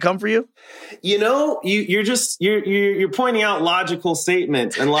gonna come for you? You know, you're pointing out logical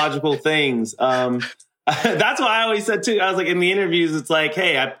statements and logical things. That's what I always said too. I was like, in the interviews, it's like,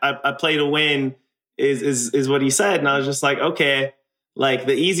 hey, I play to win is what he said, and I was just like, okay, like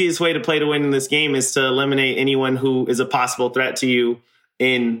the easiest way to play to win in this game is to eliminate anyone who is a possible threat to you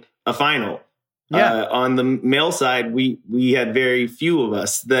in a final. Yeah. On the male side, we had very few of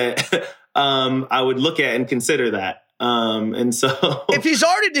us that. I would look at and consider that. And so if he's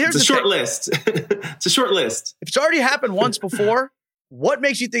already, it's a short list. It's a short list. If it's already happened once before, what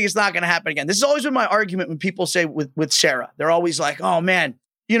makes you think it's not going to happen again? This has always been my argument when people say with Sarah, they're always like, oh man,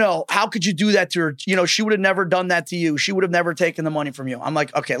 you know, how could you do that to her? You know, she would have never done that to you. She would have never taken the money from you. I'm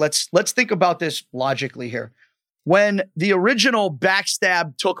like, okay, let's think about this logically here. When the original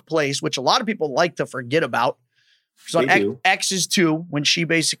backstab took place, which a lot of people like to forget about, so on X's 2, when she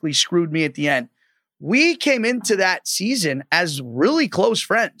basically screwed me at the end, we came into that season as really close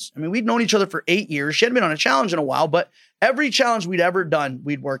friends. I mean, we'd known each other for 8 years. She hadn't been on a challenge in a while, but every challenge we'd ever done,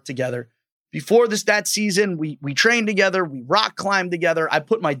 we'd worked together. Before that season, we trained together. We rock climbed together. I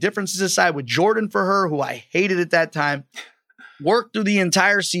put my differences aside with Jordan for her, who I hated at that time. Worked through the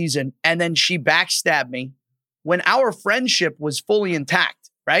entire season, and then she backstabbed me when our friendship was fully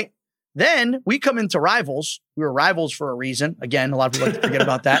intact, right? Then we come into rivals. We were rivals for a reason. Again, a lot of people like to forget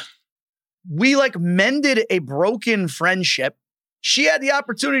about that. We like mended a broken friendship. She had the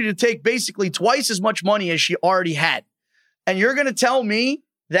opportunity to take basically twice as much money as she already had. And you're going to tell me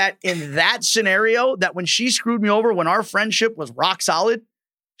that in that scenario, that when she screwed me over, when our friendship was rock solid,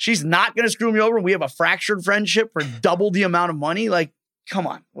 she's not going to screw me over and we have a fractured friendship for double the amount of money? Like, come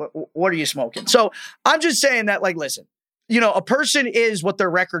on. What are you smoking? So I'm just saying that, like, listen, a person is what their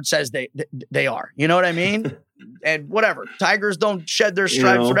record says they are. You know what I mean? And whatever. Tigers don't shed their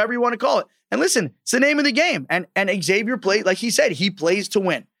stripes, whatever you want to call it. And listen, it's the name of the game. And Xavier plays, like he said, he plays to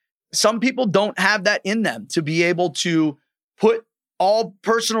win. Some people don't have that in them to be able to put all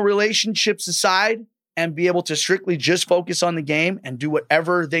personal relationships aside and be able to strictly just focus on the game and do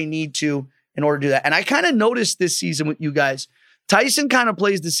whatever they need to in order to do that. And I kind of noticed this season with you guys, Tyson kind of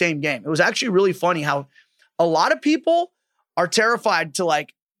plays the same game. It was actually really funny how a lot of people are terrified to,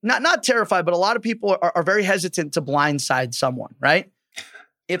 like, not terrified, but a lot of people are very hesitant to blindside someone, right?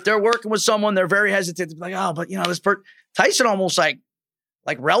 If they're working with someone, they're very hesitant to be like, oh, but Tyson almost like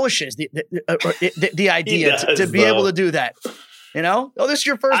relishes the idea to be able to do that. This is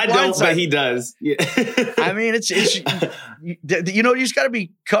your first blindside. I don't, but he does. Yeah. I mean, it's you just got to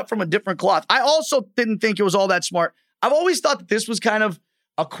be cut from a different cloth. I also didn't think it was all that smart. I've always thought that this was kind of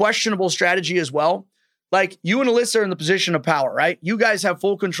a questionable strategy as well. Like, you and Alyssa are in the position of power, right? You guys have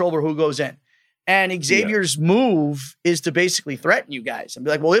full control over who goes in. And Xavier's move is to basically threaten you guys and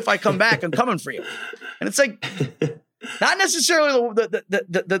be like, well, if I come back, I'm coming for you. And it's like, not necessarily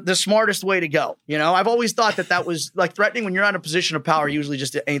the smartest way to go. I've always thought that was like threatening when you're in a position of power, usually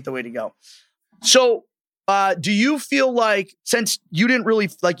just ain't the way to go. So do you feel like, since you didn't really,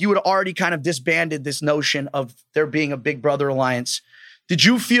 like, you had already kind of disbanded this notion of there being a Big Brother alliance, did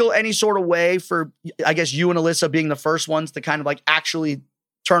you feel any sort of way for, I guess, you and Alyssa being the first ones to kind of like actually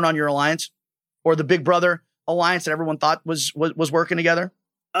turn on your alliance, or the Big Brother alliance that everyone thought was working together?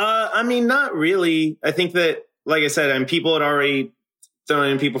 I mean, not really. I think that, like I said, people had already thrown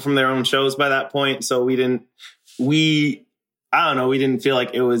in people from their own shows by that point. So we didn't feel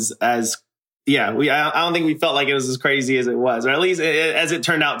like it was as, I don't think we felt like it was as crazy as it was, or at least as it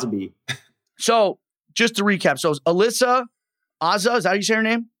turned out to be. So just to recap. So Alyssa, Azza, is that how you say her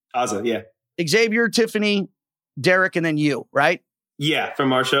name? Azza, yeah. Xavier, Tiffany, Derek, and then you, right? Yeah,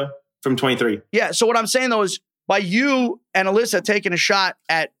 from our show, from 23. Yeah, so what I'm saying, though, is by you and Alyssa taking a shot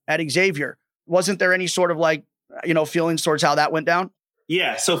at Xavier, wasn't there any sort of like, feelings towards how that went down?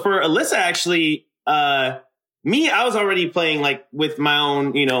 Yeah, so for Alyssa, actually, I was already playing like with my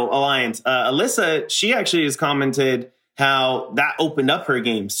own, alliance. Alyssa, she actually has commented how that opened up her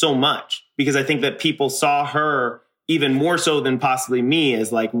game so much, because I think that people saw her even more so than possibly me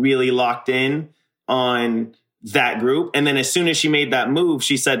as like really locked in on that group. And then as soon as she made that move,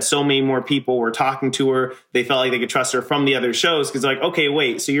 she said so many more people were talking to her. They felt like they could trust her from the other shows, because like, okay,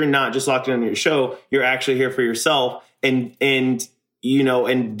 wait, so you're not just locked in on your show. You're actually here for yourself and down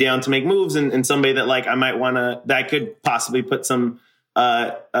to make moves, and somebody that like I might want to, that could possibly put some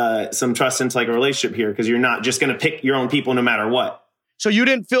trust into like a relationship here, because you're not just going to pick your own people no matter what. So you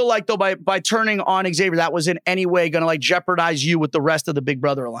didn't feel like, though, by turning on Xavier, that was in any way going to like jeopardize you with the rest of the Big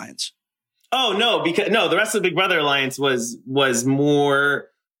Brother alliance? Oh, no, the rest of the Big Brother alliance was more,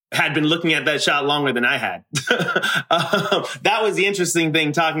 had been looking at that shot longer than I had. That was the interesting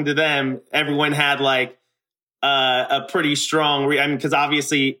thing, talking to them. Everyone had like a pretty strong, because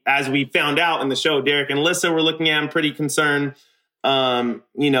obviously, as we found out in the show, Derek and Alyssa were looking at him pretty concerned. Tiffany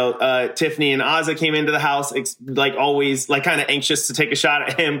and Azza came into the house, like always, like kind of anxious to take a shot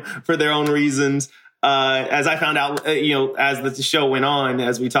at him for their own reasons. As I found out, as the show went on,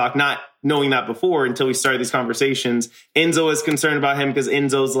 as we talked, not knowing that before until we started these conversations, Enzo was concerned about him because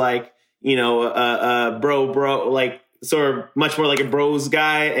Enzo's like, bro, like sort of much more like a bros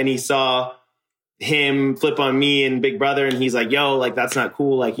guy. And he saw him flip on me and Big Brother, and he's like, yo, like, that's not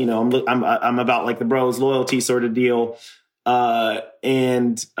cool. Like, I'm about like the bros loyalty sort of deal.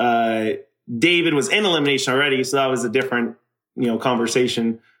 And David was in elimination already, so that was a different,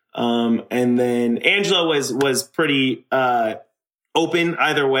 conversation. And then Angela was pretty open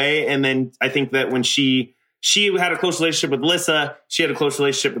either way. And then I think that when she had a close relationship with Alyssa, she had a close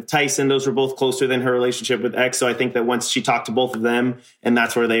relationship with Tyson. Those were both closer than her relationship with X. So I think that once she talked to both of them, and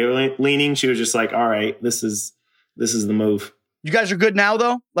that's where they were leaning, she was just like, all right, this is the move. You guys are good now,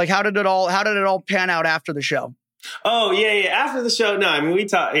 though? Like, how did it all pan out after the show? Oh yeah. After the show, no, I mean we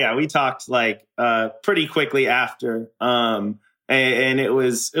talked like pretty quickly after, and it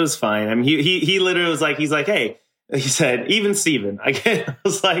was fine. I mean he literally was like, he's like, hey, he said, even Steven. I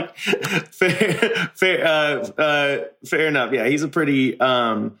was like, fair enough. Yeah, he's a pretty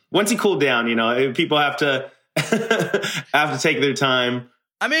once he cooled down, people have to take their time.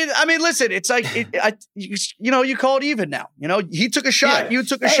 I mean, listen, it's like, you call it even now. He took a shot, you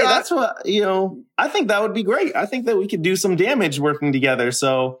took a shot. That's what, I think that would be great. I think that we could do some damage working together.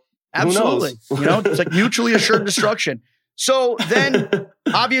 So absolutely, who knows? It's like mutually assured destruction. So then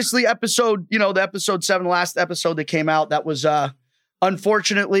obviously the episode 7, last episode that came out, that was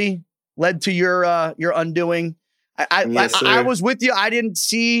unfortunately led to your undoing. I was with you. I didn't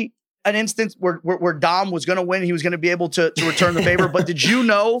see an instance where Dom was going to win. He was going to be able to return the favor. But did you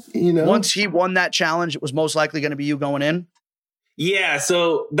know, once he won that challenge, it was most likely going to be you going in? Yeah.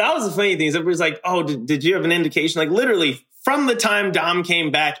 So that was the funny thing. Everybody's like, oh, did you have an indication? Like literally from the time Dom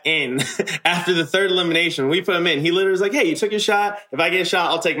came back in after the third elimination, we put him in. He literally was like, hey, you took your shot. If I get a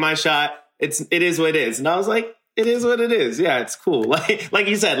shot, I'll take my shot. It is what it is. And I was like, it is what it is. Yeah, it's cool. Like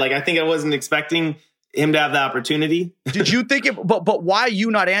you said, like I think I wasn't expecting him to have the opportunity. Did you think it, but why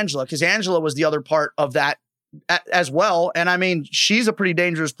you, not Angela? Because Angela was the other part of that as well. And I mean, she's a pretty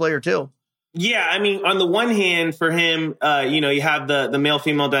dangerous player too. Yeah. I mean, on the one hand for him, you have the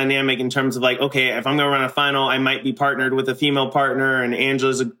male-female dynamic in terms of like, okay, if I'm going to run a final, I might be partnered with a female partner, and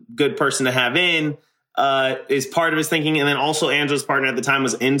Angela's a good person to have in, is part of his thinking. And then also Angela's partner at the time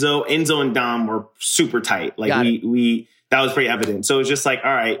was Enzo. Enzo and Dom were super tight. Like that was pretty evident. So it was just like,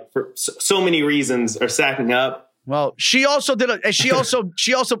 all right, for so many reasons are stacking up. Well, she also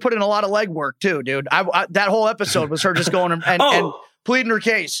she also put in a lot of legwork too, dude. That whole episode was her just going and pleading her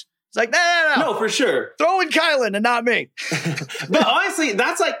case. It's like, no, for sure. Throw in Kyland and not me. But honestly,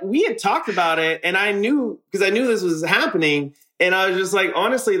 that's like, we had talked about it, and I knew this was happening, and I was just like,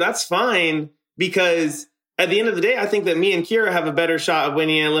 honestly, that's fine, because at the end of the day, I think that me and Kira have a better shot of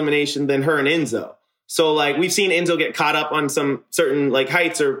winning an elimination than her and Enzo. So like we've seen Enzo get caught up on some certain like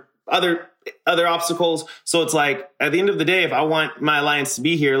heights or other obstacles. So it's like at the end of the day, if I want my alliance to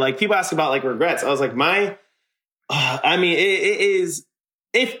be here, like people ask about like regrets. I was like, it is,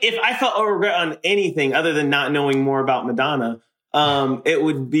 if I felt a regret on anything other than not knowing more about Madonna, it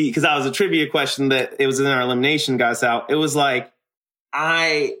would be, because that was a trivia question that it was in our elimination guys out. It was like,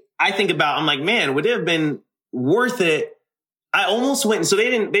 I think about, I'm like, man, would it have been worth it? I almost went, so they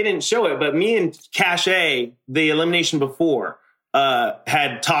didn't show it, but me and Cache, the elimination before,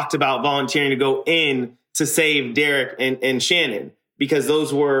 had talked about volunteering to go in to save Derek and Shannon, because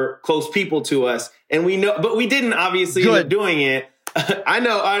those were close people to us. And we know, but we didn't obviously end up doing it. I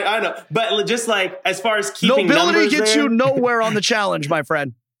know. But just like, as far as keeping nobility gets there, you nowhere on the challenge, my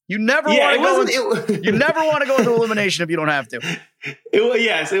friend. You never want to go into elimination if you don't have to.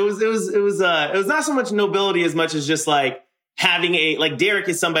 It was not so much nobility as much as just like, having Derek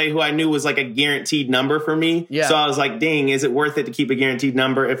is somebody who I knew was like a guaranteed number for me. Yeah. So I was like, dang, is it worth it to keep a guaranteed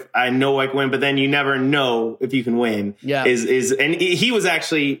number if I know I can win? But then you never know if you can win. Yeah. And he was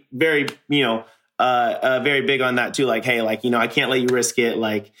actually very, very big on that too. Like, hey, I can't let you risk it.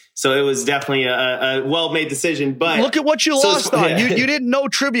 Like, so it was definitely a well-made decision, but look at what you lost on. Yeah. You didn't know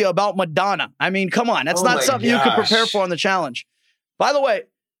trivia about Madonna. I mean, come on. That's not something you could prepare for on the challenge. By the way,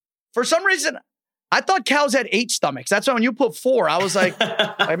 for some reason, I thought cows had 8 stomachs. That's why when you put 4, I was like,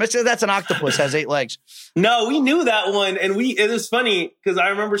 I must say that's an octopus, has 8 legs. No, we knew that one. And it was funny because I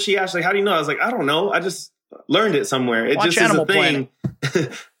remember she asked, like, how do you know? I was like, I don't know. I just learned it somewhere. It Watch just Animal is a thing.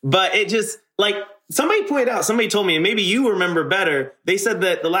 But it just, like, somebody told me, and maybe you remember better. They said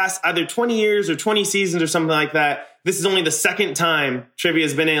that the last either 20 years or 20 seasons or something like that, this is only the second time trivia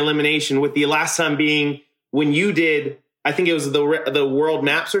has been in elimination, with the last time being when you did, I think it was the world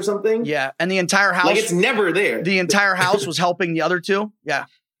maps or something. Yeah, and the entire house. Like, it's never there. The entire house was helping the other two. Yeah.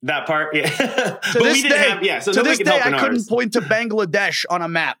 That part, yeah. To this day, so to this day, I couldn't point to Bangladesh on a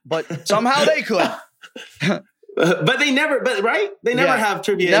map, but somehow they could. But they never have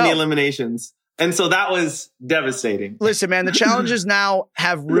trivia in the eliminations. And so that was devastating. Listen, man, the challenges now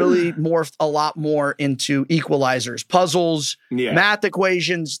have really morphed a lot more into equalizers, puzzles, math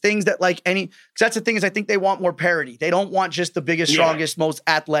equations, things that because that's the thing is I think they want more parity. They don't want just the biggest, strongest, most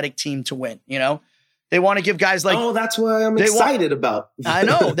athletic team to win, They want to give guys like... Oh, that's what I'm excited about. I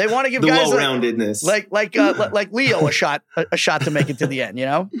know. They want to give the guys well-roundedness. Like Leo a shot to make it to the end,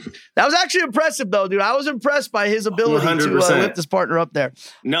 That was actually impressive, though, dude. I was impressed by his ability 100%. To lift his partner up there.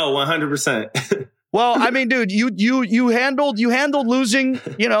 No, 100%. Well, I mean, dude, you handled losing,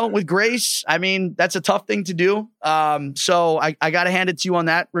 with grace. I mean, that's a tough thing to do. So I got to hand it to you on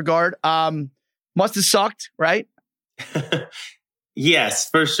that regard. Must have sucked, right? Yes,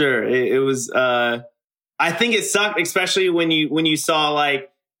 for sure. It was. I think it sucked, especially when you saw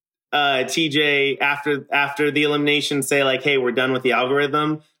like TJ after the elimination say like, "Hey, we're done with the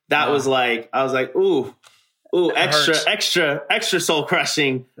algorithm." That was like, I was like, ooh, extra soul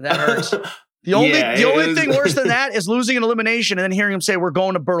crushing. That hurts. The only thing worse than that is losing an elimination and then hearing him say, "We're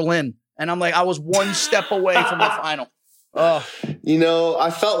going to Berlin," and I'm like, I was one step away from the final. Oh,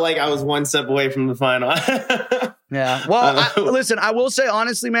 I felt like I was one step away from the final. Yeah. Well, listen, I will say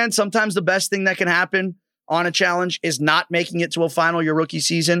honestly, man, sometimes the best thing that can happen on a challenge is not making it to a final your rookie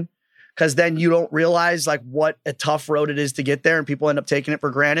season, because then you don't realize like what a tough road it is to get there, and people end up taking it for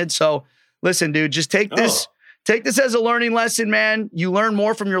granted. So listen, dude, just take this as a learning lesson, man. You learn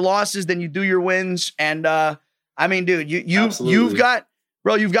more from your losses than you do your wins. And I mean, dude, you've got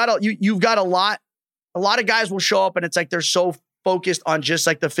a lot of guys will show up and it's like they're so focused on just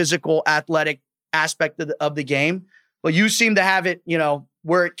like the physical athletic aspect of the game. But you seem to have it,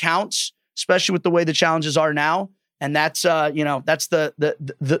 where it counts, especially with the way the challenges are now. And that's, that's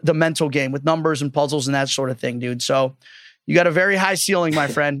the mental game with numbers and puzzles and that sort of thing, dude. So you got a very high ceiling, my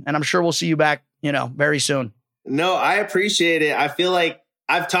friend. And I'm sure we'll see you back, very soon. No, I appreciate it. I feel like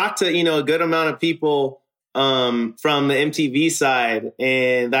I've talked to, a good amount of people from the MTV side.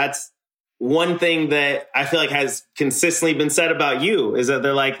 And that's one thing that I feel like has consistently been said about you, is that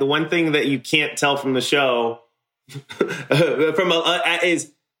they're like, the one thing that you can't tell from the show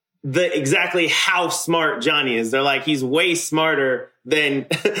is exactly how smart Johnny is. They're like, he's way smarter than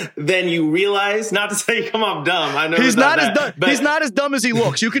you realize. Not to say you come off dumb. I know he's not as dumb. He's not as dumb as he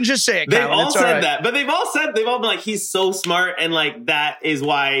looks. You can just say it. They've all said that, but they've all been like, he's so smart, and like that is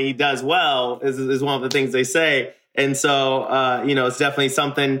why he does well. Is one of the things they say. And so, it's definitely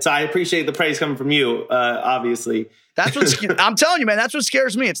something. So I appreciate the praise coming from you, obviously. That's what I'm telling you, man. That's what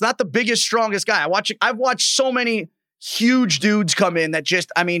scares me. It's not the biggest, strongest guy. I've watched so many huge dudes come in that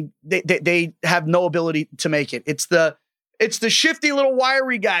just, they have no ability to make it. It's the shifty little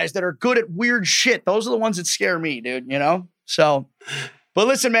wiry guys that are good at weird shit. Those are the ones that scare me, dude, So, but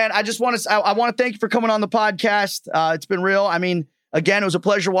listen, man, I want to thank you for coming on the podcast. It's been real. Again, it was a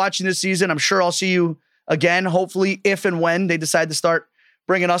pleasure watching this season. I'm sure I'll see you again, hopefully, if and when they decide to start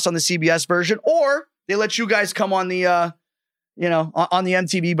bringing us on the CBS version, or they let you guys come on the, on the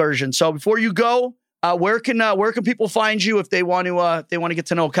MTV version. So before you go, where can people find you if they want to get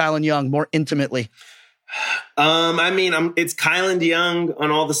to know Kyland Young more intimately? It's Kyland Young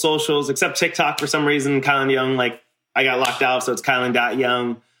on all the socials except TikTok. For some reason, Kyland Young, like I got locked out, so it's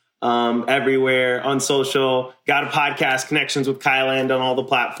Kyland.Young. Everywhere on social. Got a podcast, Connections with Kyland, on all the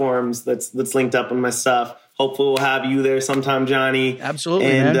platforms that's linked up on my stuff. Hopefully we'll have you there sometime, Johnny. Absolutely,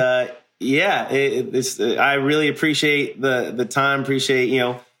 and man. I really appreciate the time. Appreciate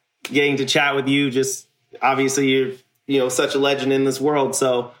getting to chat with you. Just obviously you're such a legend in this world.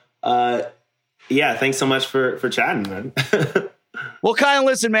 So thanks so much for chatting, man. Well, Kyland,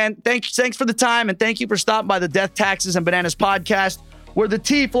 listen, man. Thanks for the time, and thank you for stopping by the Death, Taxes, and Bananas podcast, where the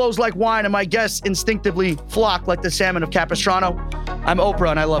tea flows like wine and my guests instinctively flock like the salmon of Capistrano. I'm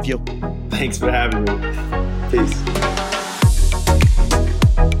Oprah, and I love you. Thanks for having me. Peace.